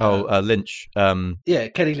 Lynch.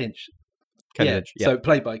 Kelly Lynch. Lynch. Yeah. So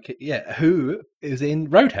played by who is in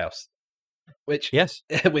Roadhouse, which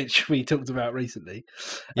we talked about recently.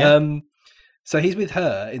 Yeah. So he's with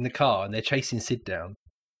her in the car, and they're chasing Sid down,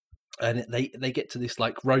 and they get to this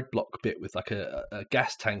like roadblock bit with like a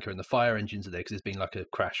gas tanker, and the fire engines are there because there's been like a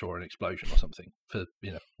crash or an explosion or something for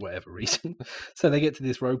whatever reason. So they get to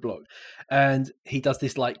this roadblock, and he does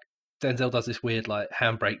this like. Denzel does this weird like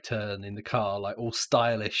handbrake turn in the car, like all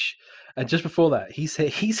stylish. And just before that, he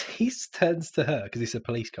turns to her because it's a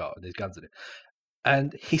police car and there's guns in it,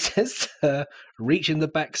 and he says to her, "Reach in the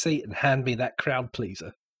back seat and hand me that crowd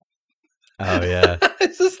pleaser." Oh yeah,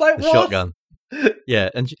 it's just like the what? Shotgun. Yeah,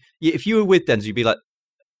 and if you were with Denzel, you'd be like,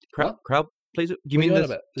 "Crowd pleaser." Do you mean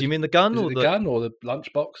the gun or the gun or the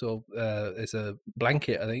lunchbox or it's a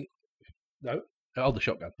blanket? I think. No, the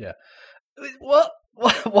shotgun. Yeah. What?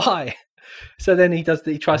 Why? So then he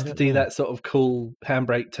tries to do that sort of cool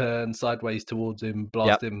handbrake turn sideways towards him,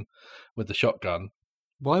 blast him with the shotgun.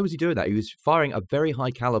 Why was he doing that? He was firing a very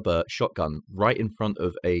high caliber shotgun right in front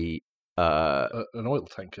of an oil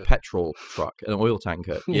tanker, petrol truck, an oil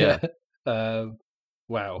tanker. Yeah.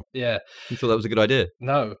 Wow. Yeah. You thought that was a good idea?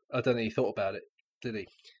 No, I don't think he thought about it. Did he?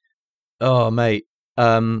 Oh, mate.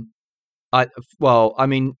 It's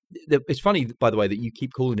funny, by the way, that you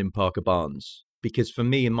keep calling him Parker Barnes, because for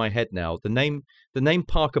me, in my head now, the name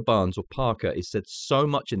Parker Barnes or Parker is said so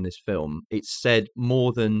much in this film. It's said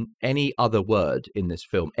more than any other word in this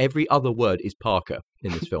film. Every other word is Parker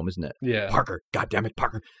in this film, isn't it? Yeah. Parker, goddammit,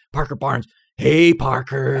 Parker Barnes. Hey,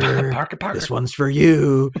 Parker. Parker. This one's for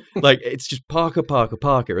you. Like, it's just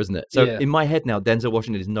Parker, isn't it? So in my head now, Denzel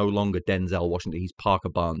Washington is no longer Denzel Washington. He's Parker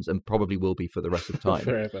Barnes, and probably will be for the rest of time.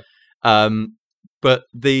 Forever. But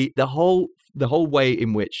the whole way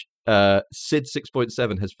in which Sid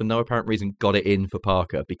 6.7 has for no apparent reason got it in for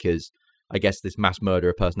Parker, because I guess this mass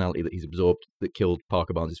murderer personality that he's absorbed that killed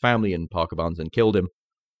Parker Barnes' family, and Parker Barnes then killed him,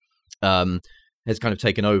 has kind of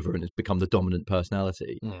taken over and has become the dominant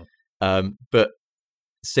personality. But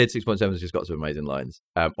Sid 6.7 has just got some amazing lines.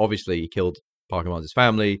 Obviously, he killed Parker Barnes'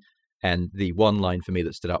 family, and the one line for me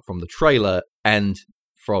that stood out from the trailer and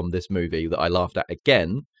from this movie that I laughed at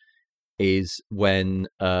again is when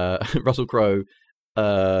Russell Crowe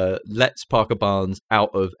lets Parker Barnes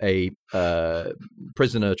out of a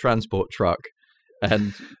prisoner transport truck,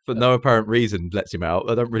 and for no apparent reason lets him out.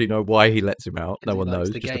 I don't really know why he lets him out. No one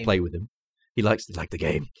knows, just to play with him. He likes the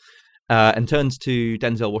game. And turns to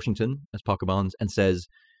Denzel Washington as Parker Barnes and says,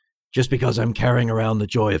 "Just because I'm carrying around the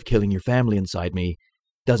joy of killing your family inside me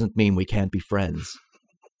doesn't mean we can't be friends."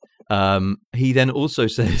 He then also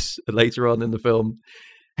says later on in the film,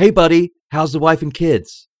 "Hey buddy, how's the wife and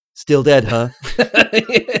kids? Still dead, huh?"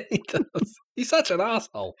 Yeah, he does. He's such an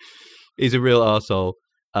asshole. He's a real asshole.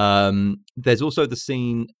 There's also the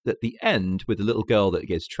scene at the end with the little girl that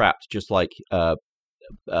gets trapped, just like Sid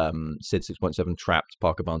 6.7 trapped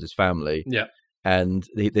Parker Barnes' family. Yeah. And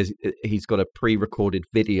he's got a pre-recorded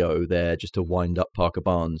video there just to wind up Parker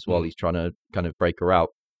Barnes while he's trying to kind of break her out.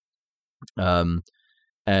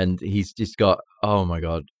 And he's just got, oh my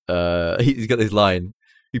God, he's got this line.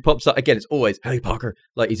 He pops up again. It's always, "Hey Parker,"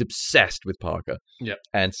 like he's obsessed with Parker. Yeah.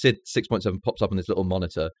 And Sid 6.7 pops up on this little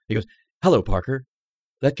monitor. He goes, "Hello, Parker.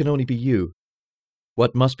 That can only be you.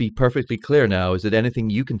 What must be perfectly clear now is that anything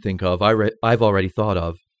you can think of, I've already thought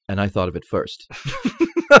of, and I thought of it first."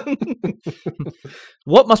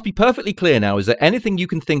 What must be perfectly clear now is that anything you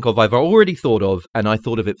can think of, I've already thought of, and I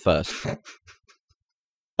thought of it first.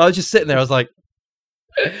 I was just sitting there. I was like,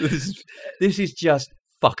 this is just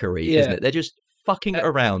fuckery, isn't it? They're just fucking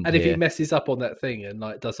around. And here. if he messes up on that thing and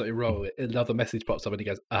like does something wrong, another message pops up and he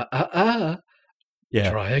goes, Yeah.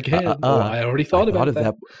 Try again. I already thought about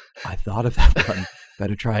that. I thought of that one.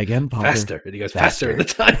 Better try again, Parker. Faster. And he goes, faster. And the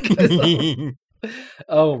time goes on.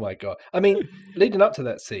 Oh my God. I mean, leading up to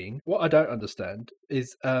that scene, what I don't understand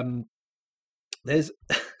is there's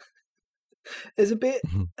a bit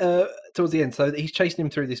towards the end. So he's chasing him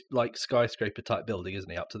through this like skyscraper type building, isn't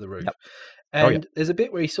he, up to the roof? Yep. And there's a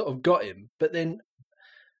bit where he sort of got him, but then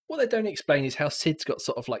what they don't explain is how Sid's got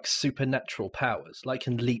sort of like supernatural powers, like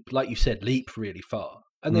can leap, like you said, leap really far.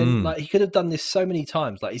 And then like he could have done this so many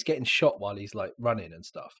times, like he's getting shot while he's like running and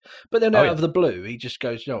stuff. But then out of the blue, he just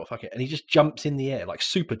goes, "You know what, fuck it," and he just jumps in the air, like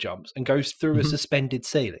super jumps, and goes through a suspended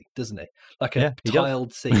ceiling, doesn't he? Like a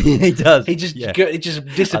tiled ceiling. He does. He just it just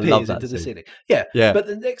disappears into the ceiling. Yeah. But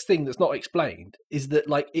the next thing that's not explained is that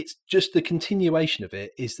like it's just the continuation of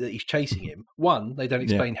it is that he's chasing him. One, they don't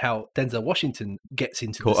explain how Denzel Washington gets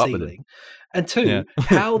into the ceiling. And two,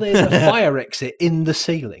 how there's a fire exit in the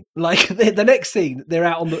ceiling. Like the next scene, they're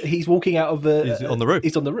out he's walking out of he's on the roof.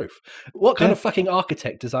 He's on the roof. What kind of fucking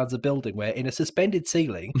architect designs a building where in a suspended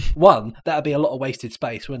ceiling, one, that'd be a lot of wasted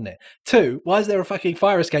space, wouldn't it? Two, why is there a fucking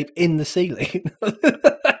fire escape in the ceiling?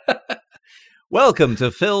 Welcome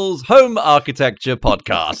to Phil's Home Architecture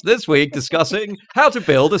Podcast. This week discussing how to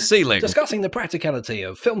build a ceiling. Discussing the practicality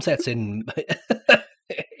of film sets in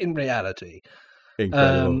reality.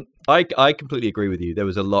 Incredible. I completely agree with you. There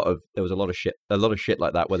was a lot of shit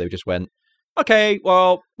like that where they just went, okay,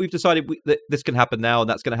 well, we've decided that this can happen now and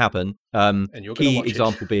that's going to happen. And you're going to watch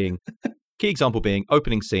key example being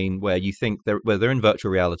opening scene where you think they're in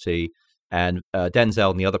virtual reality and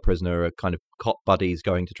Denzel and the other prisoner are kind of cop buddies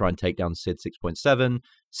going to try and take down Sid 6.7.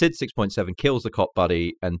 Sid 6.7 kills the cop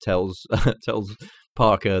buddy and tells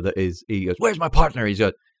Parker that he goes, "Where's my partner?"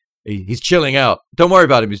 He's chilling out. Don't worry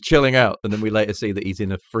about him. He's chilling out. And then we later see that he's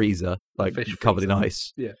in a freezer, like covered in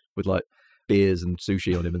ice, with like beers and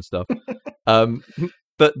sushi on him and stuff.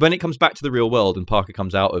 But when it comes back to the real world and Parker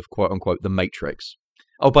comes out of quote unquote the Matrix.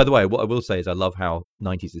 Oh, by the way, what I will say is I love how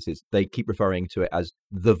 90s this is. They keep referring to it as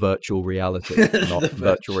the virtual reality, not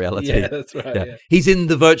virtual reality. Yeah, that's right. Yeah. He's in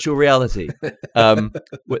the virtual reality.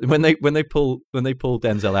 When they pull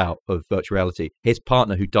Denzel out of virtual reality, his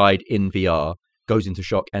partner who died in VR goes into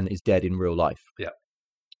shock and is dead in real life. Yeah.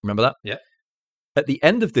 Remember that? Yeah. At the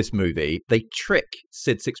end of this movie, they trick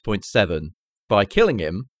Sid 6.7 by killing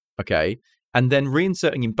him, okay, and then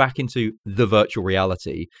reinserting him back into the virtual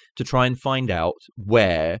reality to try and find out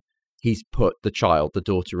where he's put the child, the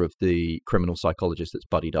daughter of the criminal psychologist that's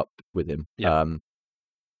buddied up with him. Yeah.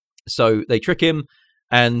 So they trick him,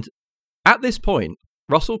 and at this point,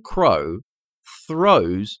 Russell Crowe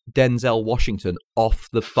throws Denzel Washington off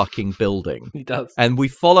the fucking building. He does. And we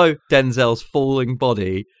follow Denzel's falling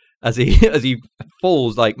body as he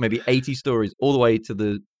falls like maybe 80 stories all the way to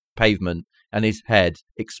the pavement, and his head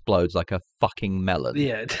explodes like a fucking melon.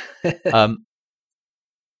 Yeah.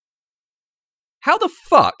 how the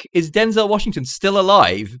fuck is Denzel Washington still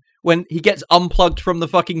alive when he gets unplugged from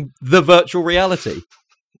the virtual reality?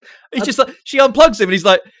 It's just like, she unplugs him and he's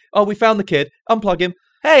like, oh, we found the kid, unplug him.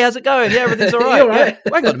 Hey, how's it going? Yeah, everything's all right. You all right?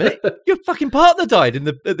 Yeah. Hang on a minute. Your fucking partner died in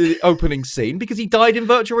the opening scene because he died in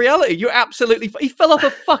virtual reality. You're absolutely... He fell off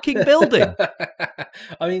a fucking building.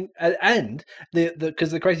 I mean, and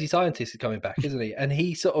because the crazy scientist is coming back, isn't he? And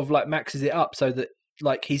he sort of like maxes it up so that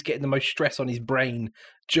like he's getting the most stress on his brain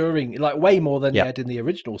during, like, way more than he had in the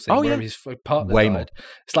original scene where his partner died. More.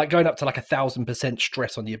 It's like going up to like 1,000%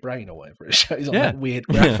 stress on your brain or whatever it shows on that weird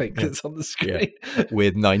graphic that's on the screen. Yeah.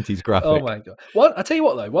 Weird 90s graphic. Oh my god! I tell you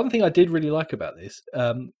what though, one thing I did really like about this,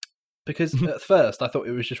 because at first I thought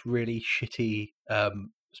it was just really shitty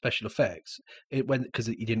special effects. It went because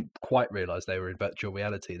you didn't quite realize they were in virtual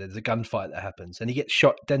reality. There's a gunfight that happens, and he gets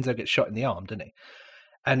shot. Denzel gets shot in the arm, doesn't he?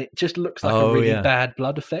 And it just looks like a really bad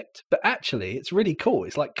blood effect. But actually, it's really cool.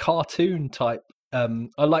 It's like cartoon type. I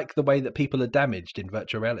like the way that people are damaged in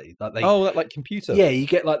virtual reality. Like like computer. Yeah, you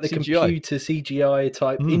get like the CGI. computer CGI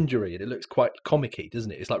type injury, and it looks quite comic-y,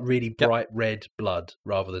 doesn't it? It's like really bright red blood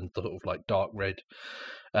rather than the sort of like dark red.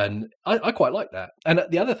 And I quite like that. And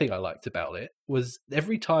the other thing I liked about it was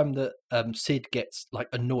every time that Sid gets like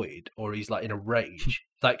annoyed or he's like in a rage,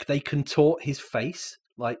 like they contort his face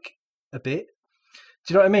like a bit.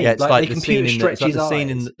 Do you know what I mean? Yeah, it's like the scene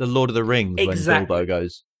in the Lord of the Rings when Bilbo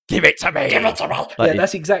goes, "Give it to me! Give it to me!" Like,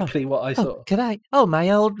 that's exactly what I saw. Could I? Oh, my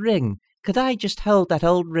old ring. Could I just hold that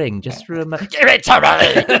old ring just for a moment? Give it to me!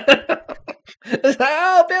 It's like,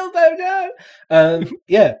 oh, Bilbo, no!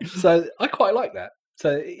 Yeah, so I quite like that.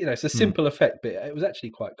 So, you know, it's a simple effect, but it was actually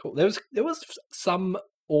quite cool. There was some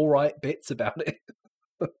all right bits about it.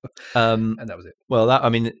 And that was it. Well,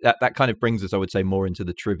 that kind of brings us, I would say, more into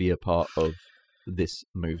the trivia part of this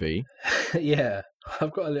movie. Yeah,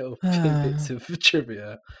 I've got a little few bits of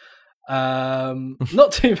trivia.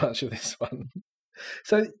 Not too much of this one.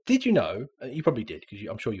 So, did you know? You probably did because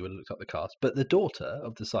I'm sure you would have looked up the cast. But the daughter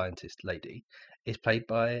of the scientist lady is played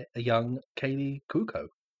by a young Kaylee Cuoco.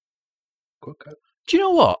 Do you know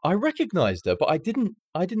what? I recognised her, but I didn't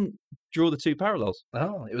draw the two parallels.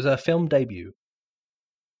 Oh, it was her film debut.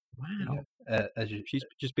 Wow. Yeah. She's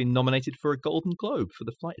just been nominated for a Golden Globe for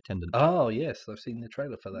The Flight Attendant. Oh, yes. I've seen the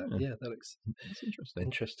trailer for that. Yeah, that looks interesting.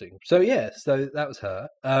 Interesting. So, yeah, so that was her.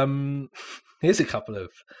 Here's a couple of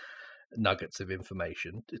nuggets of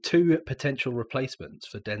information. 2 potential replacements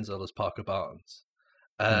for Denzel as Parker Barnes.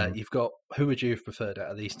 You've got, who would you have preferred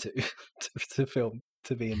out of these two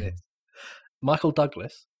to be in this? Michael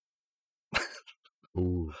Douglas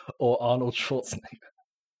or Arnold Schwarzenegger?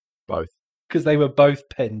 Both. Because they were both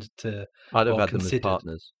penned to. I'd have had them as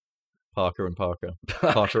partners. Parker and Parker.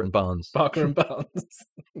 Parker and Barnes. Parker and Barnes.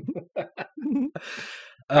 You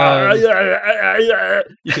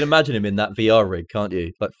can imagine him in that VR rig, can't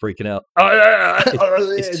you? Like freaking out.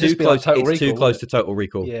 It's too close. It's too close to Total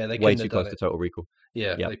Recall. Yeah, they way too close to Total Recall.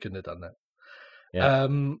 Yeah, they couldn't have done that. Yeah.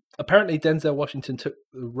 Apparently, Denzel Washington took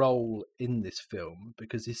the role in this film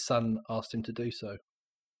because his son asked him to do so.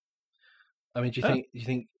 I mean, do you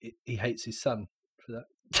think he hates his son for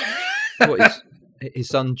that? What, his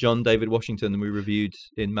son John David Washington, we reviewed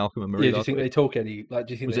in Malcolm and Marie. Yeah, do you think they talk any? Like,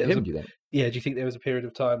 do you think was it him? Do you think? Yeah, do you think there was a period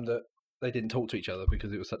of time that they didn't talk to each other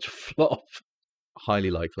because it was such a flop?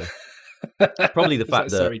 Highly likely. Probably the fact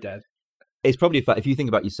that. Sorry, Dad. It's probably a fact, if you think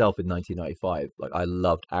about yourself in 1995, like I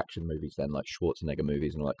loved action movies then, like Schwarzenegger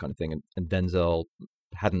movies and all that kind of thing, and Denzel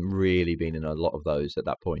hadn't really been in a lot of those at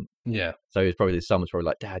that point. Yeah. So his son was probably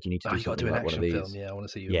like, Dad, you need to do something an like one of these. Film. Yeah, I want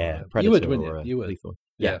to see you. Yeah, you would, wouldn't you? You would. Lethal.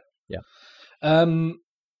 Yeah.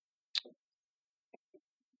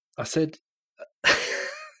 I said,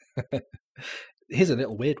 here's a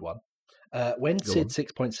little weird one. When Sid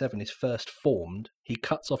 6.7 is first formed, he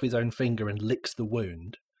cuts off his own finger and licks the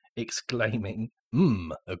wound, exclaiming,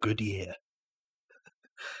 a good year.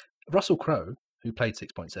 Russell Crowe, who played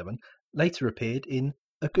 6.7, later appeared in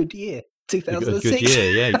A Good Year, 2006. A Good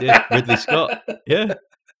Year, yeah, he did. Ridley Scott, yeah.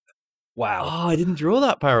 Wow. Oh, I didn't draw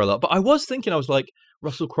that parallel, but I was thinking, I was like,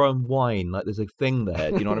 Russell Crowe and wine, like there's a thing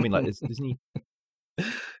there, do you know what I mean? Like, isn't he?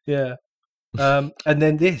 Yeah. And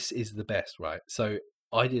then this is the best, right? So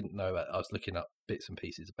I didn't know that. I was looking up bits and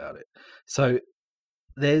pieces about it. So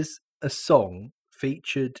there's a song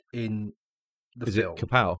featured in the film. Is it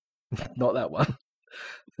Kapow? Not that one.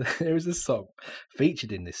 There is a song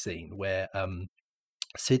featured in this scene where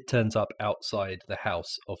Sid turns up outside the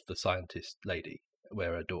house of the scientist lady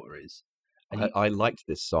where her daughter is. And I liked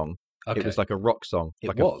this song. Okay. It was like a rock song, It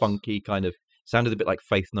like was. a funky kind of, sounded a bit like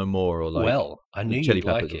Faith No More or like I knew Chili you'd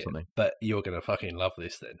Peppers like or it, something. but you're going to fucking love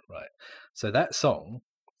this then, right? So that song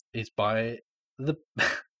is by the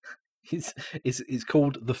It's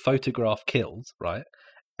called The Photograph Kills, right?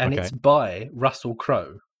 And Okay. it's by Russell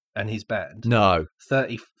Crowe and his band. No.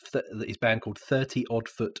 His band called 30 Odd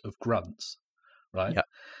Foot of Grunts, right? Yeah.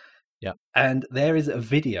 Yeah. And there is a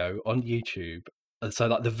video on YouTube. And so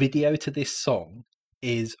like the video to this song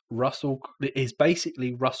is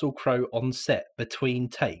basically Russell Crowe on set between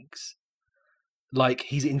takes. Like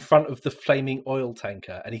he's in front of the flaming oil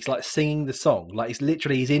tanker and he's like singing the song. Like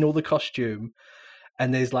he's in all the costume.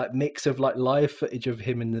 And there's like mix of like live footage of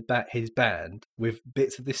him in his band with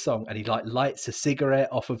bits of this song, and he like lights a cigarette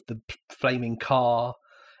off of the flaming car.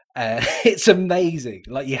 It's amazing.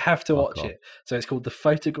 Like you have to watch it. So it's called The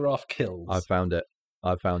Photograph Kills. I found it.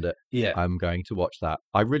 Yeah, I'm going to watch that.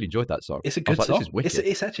 I really enjoyed that song. it's a good song. This is wicked.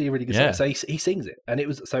 It's actually a really good song. So he sings it, and it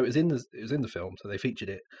was in the film. So they featured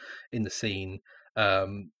it in the scene.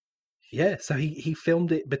 Yeah. So he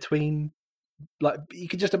filmed it between. Like you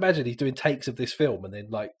could just imagine he's doing takes of this film, and then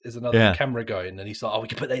like there's another camera going, and he's like, "Oh, we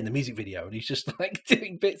can put that in the music video," and he's just like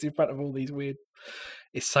doing bits in front of all these weird.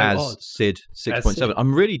 It's so odd. Sid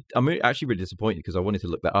 6.7. I'm actually really disappointed because I wanted to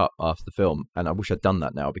look that up after the film, and I wish I'd done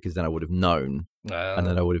that now because then I would have known, and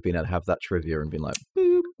then I would have been able to have that trivia and been like,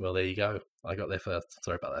 boop. Well, there you go. I got there first.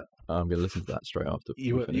 Sorry about that. I'm going to listen to that straight after.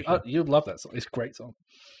 You'd love that song. It's a great song.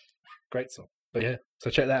 Great song. But yeah,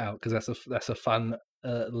 so check that out because that's a fun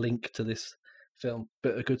link to this film,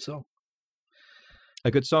 but a good song. A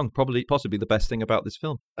good song, possibly the best thing about this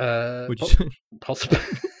film. Possibly,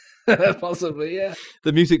 possibly, yeah.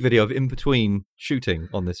 The music video of in between shooting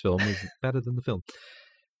on this film is better than the film.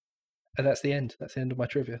 And that's the end. That's the end of my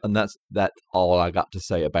trivia. And that's all I got to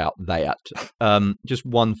say about that. Just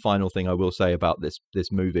one final thing I will say about this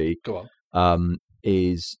movie. Go on.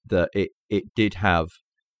 Is that it did have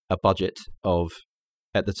a budget of,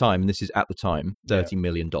 at the time, and this is at the time, $30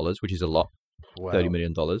 million, which is a lot. Wow. $30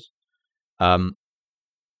 million.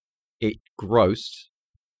 It grossed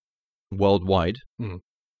worldwide $30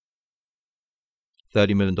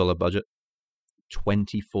 million budget,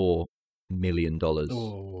 $24 million.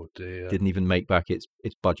 Oh dear! Didn't even make back its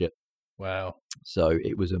budget. Wow! So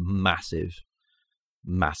it was a massive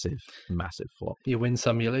flop. You win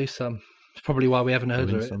some, you lose some. It's probably why we haven't heard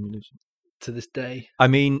of it to this day. I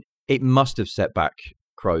mean, it must have set back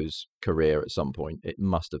Crowe's career at some point. It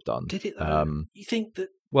must have done. Did it though? You think that?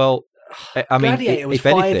 Well, I mean, Gladiator was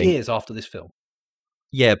 5 years after this film.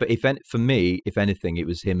 Yeah, but for me, if anything, it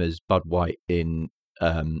was him as Bud White in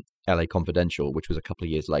LA Confidential, which was a couple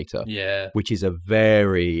of years later. Yeah, which is a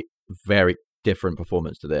very, very different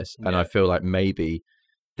performance to this, and I feel like maybe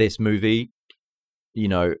this movie,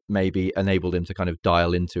 maybe enabled him to kind of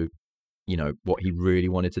dial into, what he really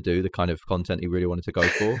wanted to do, the kind of content he really wanted to go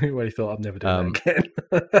for. When he thought, I'm never doing that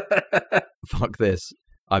again. Fuck this.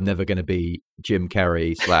 I'm never going to be Jim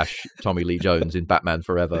Carrey / Tommy Lee Jones in Batman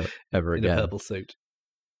Forever ever again. In a purple suit.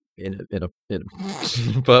 In a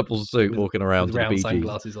purple suit, walking around with round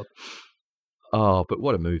sunglasses on. Oh, but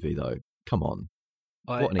what a movie, though! Come on,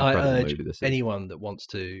 what an incredible movie this is. Anyone that wants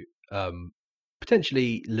to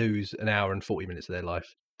potentially lose an hour and 40 minutes of their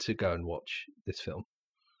life to go and watch this film,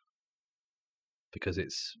 because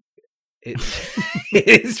it's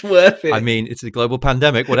it's worth it. I mean, it's a global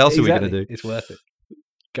pandemic. What else are we going to do? It's worth it.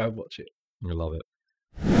 Go watch it. I love it.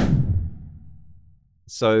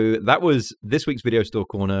 So that was this week's Video Store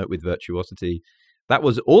Corner with Virtuosity. That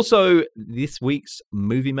was also this week's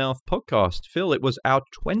Movie Mouth podcast. Phil, it was our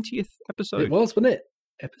 20th episode. It was, wasn't it?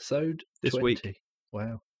 Episode this 20. Week.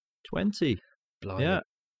 Wow. 20. Blimey. Yeah.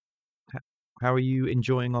 How are you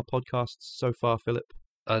enjoying our podcasts so far, Philip?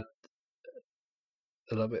 I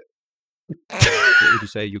love it. What would you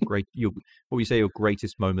say your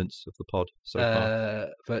greatest moments of the pod so far?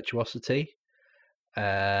 Virtuosity.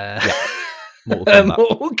 Mortal Kombat.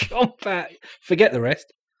 Mortal Kombat. Forget the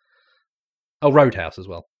rest. Oh, Roadhouse as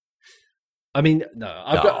well. I mean, no,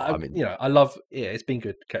 I love. Yeah, it's been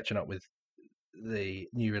good catching up with the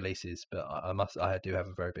new releases, but I do have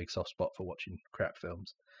a very big soft spot for watching crap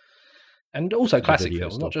films, and also classic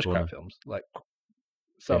films, not just crap films, like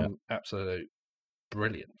some absolute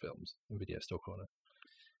brilliant films in Video Store Corner.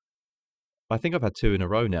 I think I've had 2 in a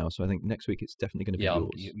row now, so I think next week it's definitely going to be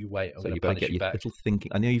yours. You wait. So you better get your little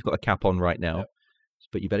thinking. I know you've got a cap on right now,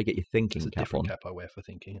 but you better get your thinking cap on. Cap I wear for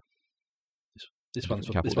thinking. This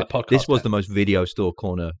one's my podcast. This was the most Video Store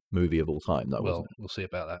Corner movie of all time. We'll see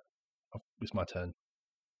about that. It's my turn.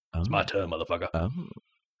 Oh. It's my turn, motherfucker. Oh.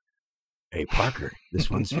 Hey, Parker, this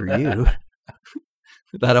one's for you.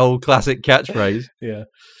 That old classic catchphrase. Yeah.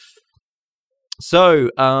 So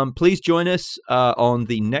please join us on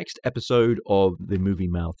the next episode of the Movie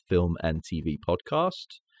Mouth Film and TV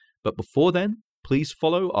podcast. But before then, please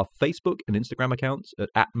follow our Facebook and Instagram accounts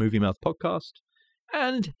at @MovieMouthPodcast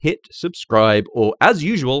and hit subscribe. Or, as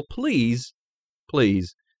usual, please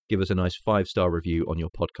give us a nice 5-star review on your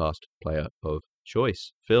podcast player of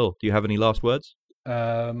choice. Phil, do you have any last words?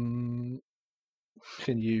 Can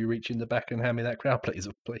you reach in the back and hand me that crowd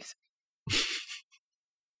pleaser, please?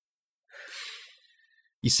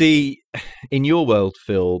 You see, in your world,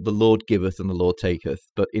 Phil, the Lord giveth and the Lord taketh,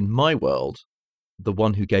 but in my world, the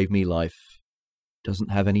one who gave me life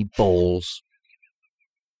doesn't have any balls.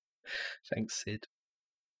 Thanks, Sid.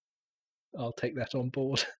 I'll take that on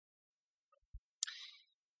board.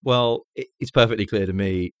 Well, it's perfectly clear to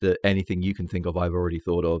me that anything you can think of, I've already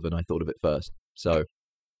thought of, and I thought of it first. So,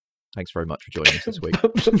 thanks very much for joining us this week.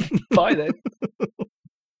 Bye then.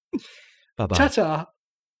 Bye-bye. Ta-ta.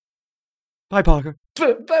 Bye, Parker.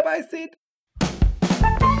 Bye-bye, Sid.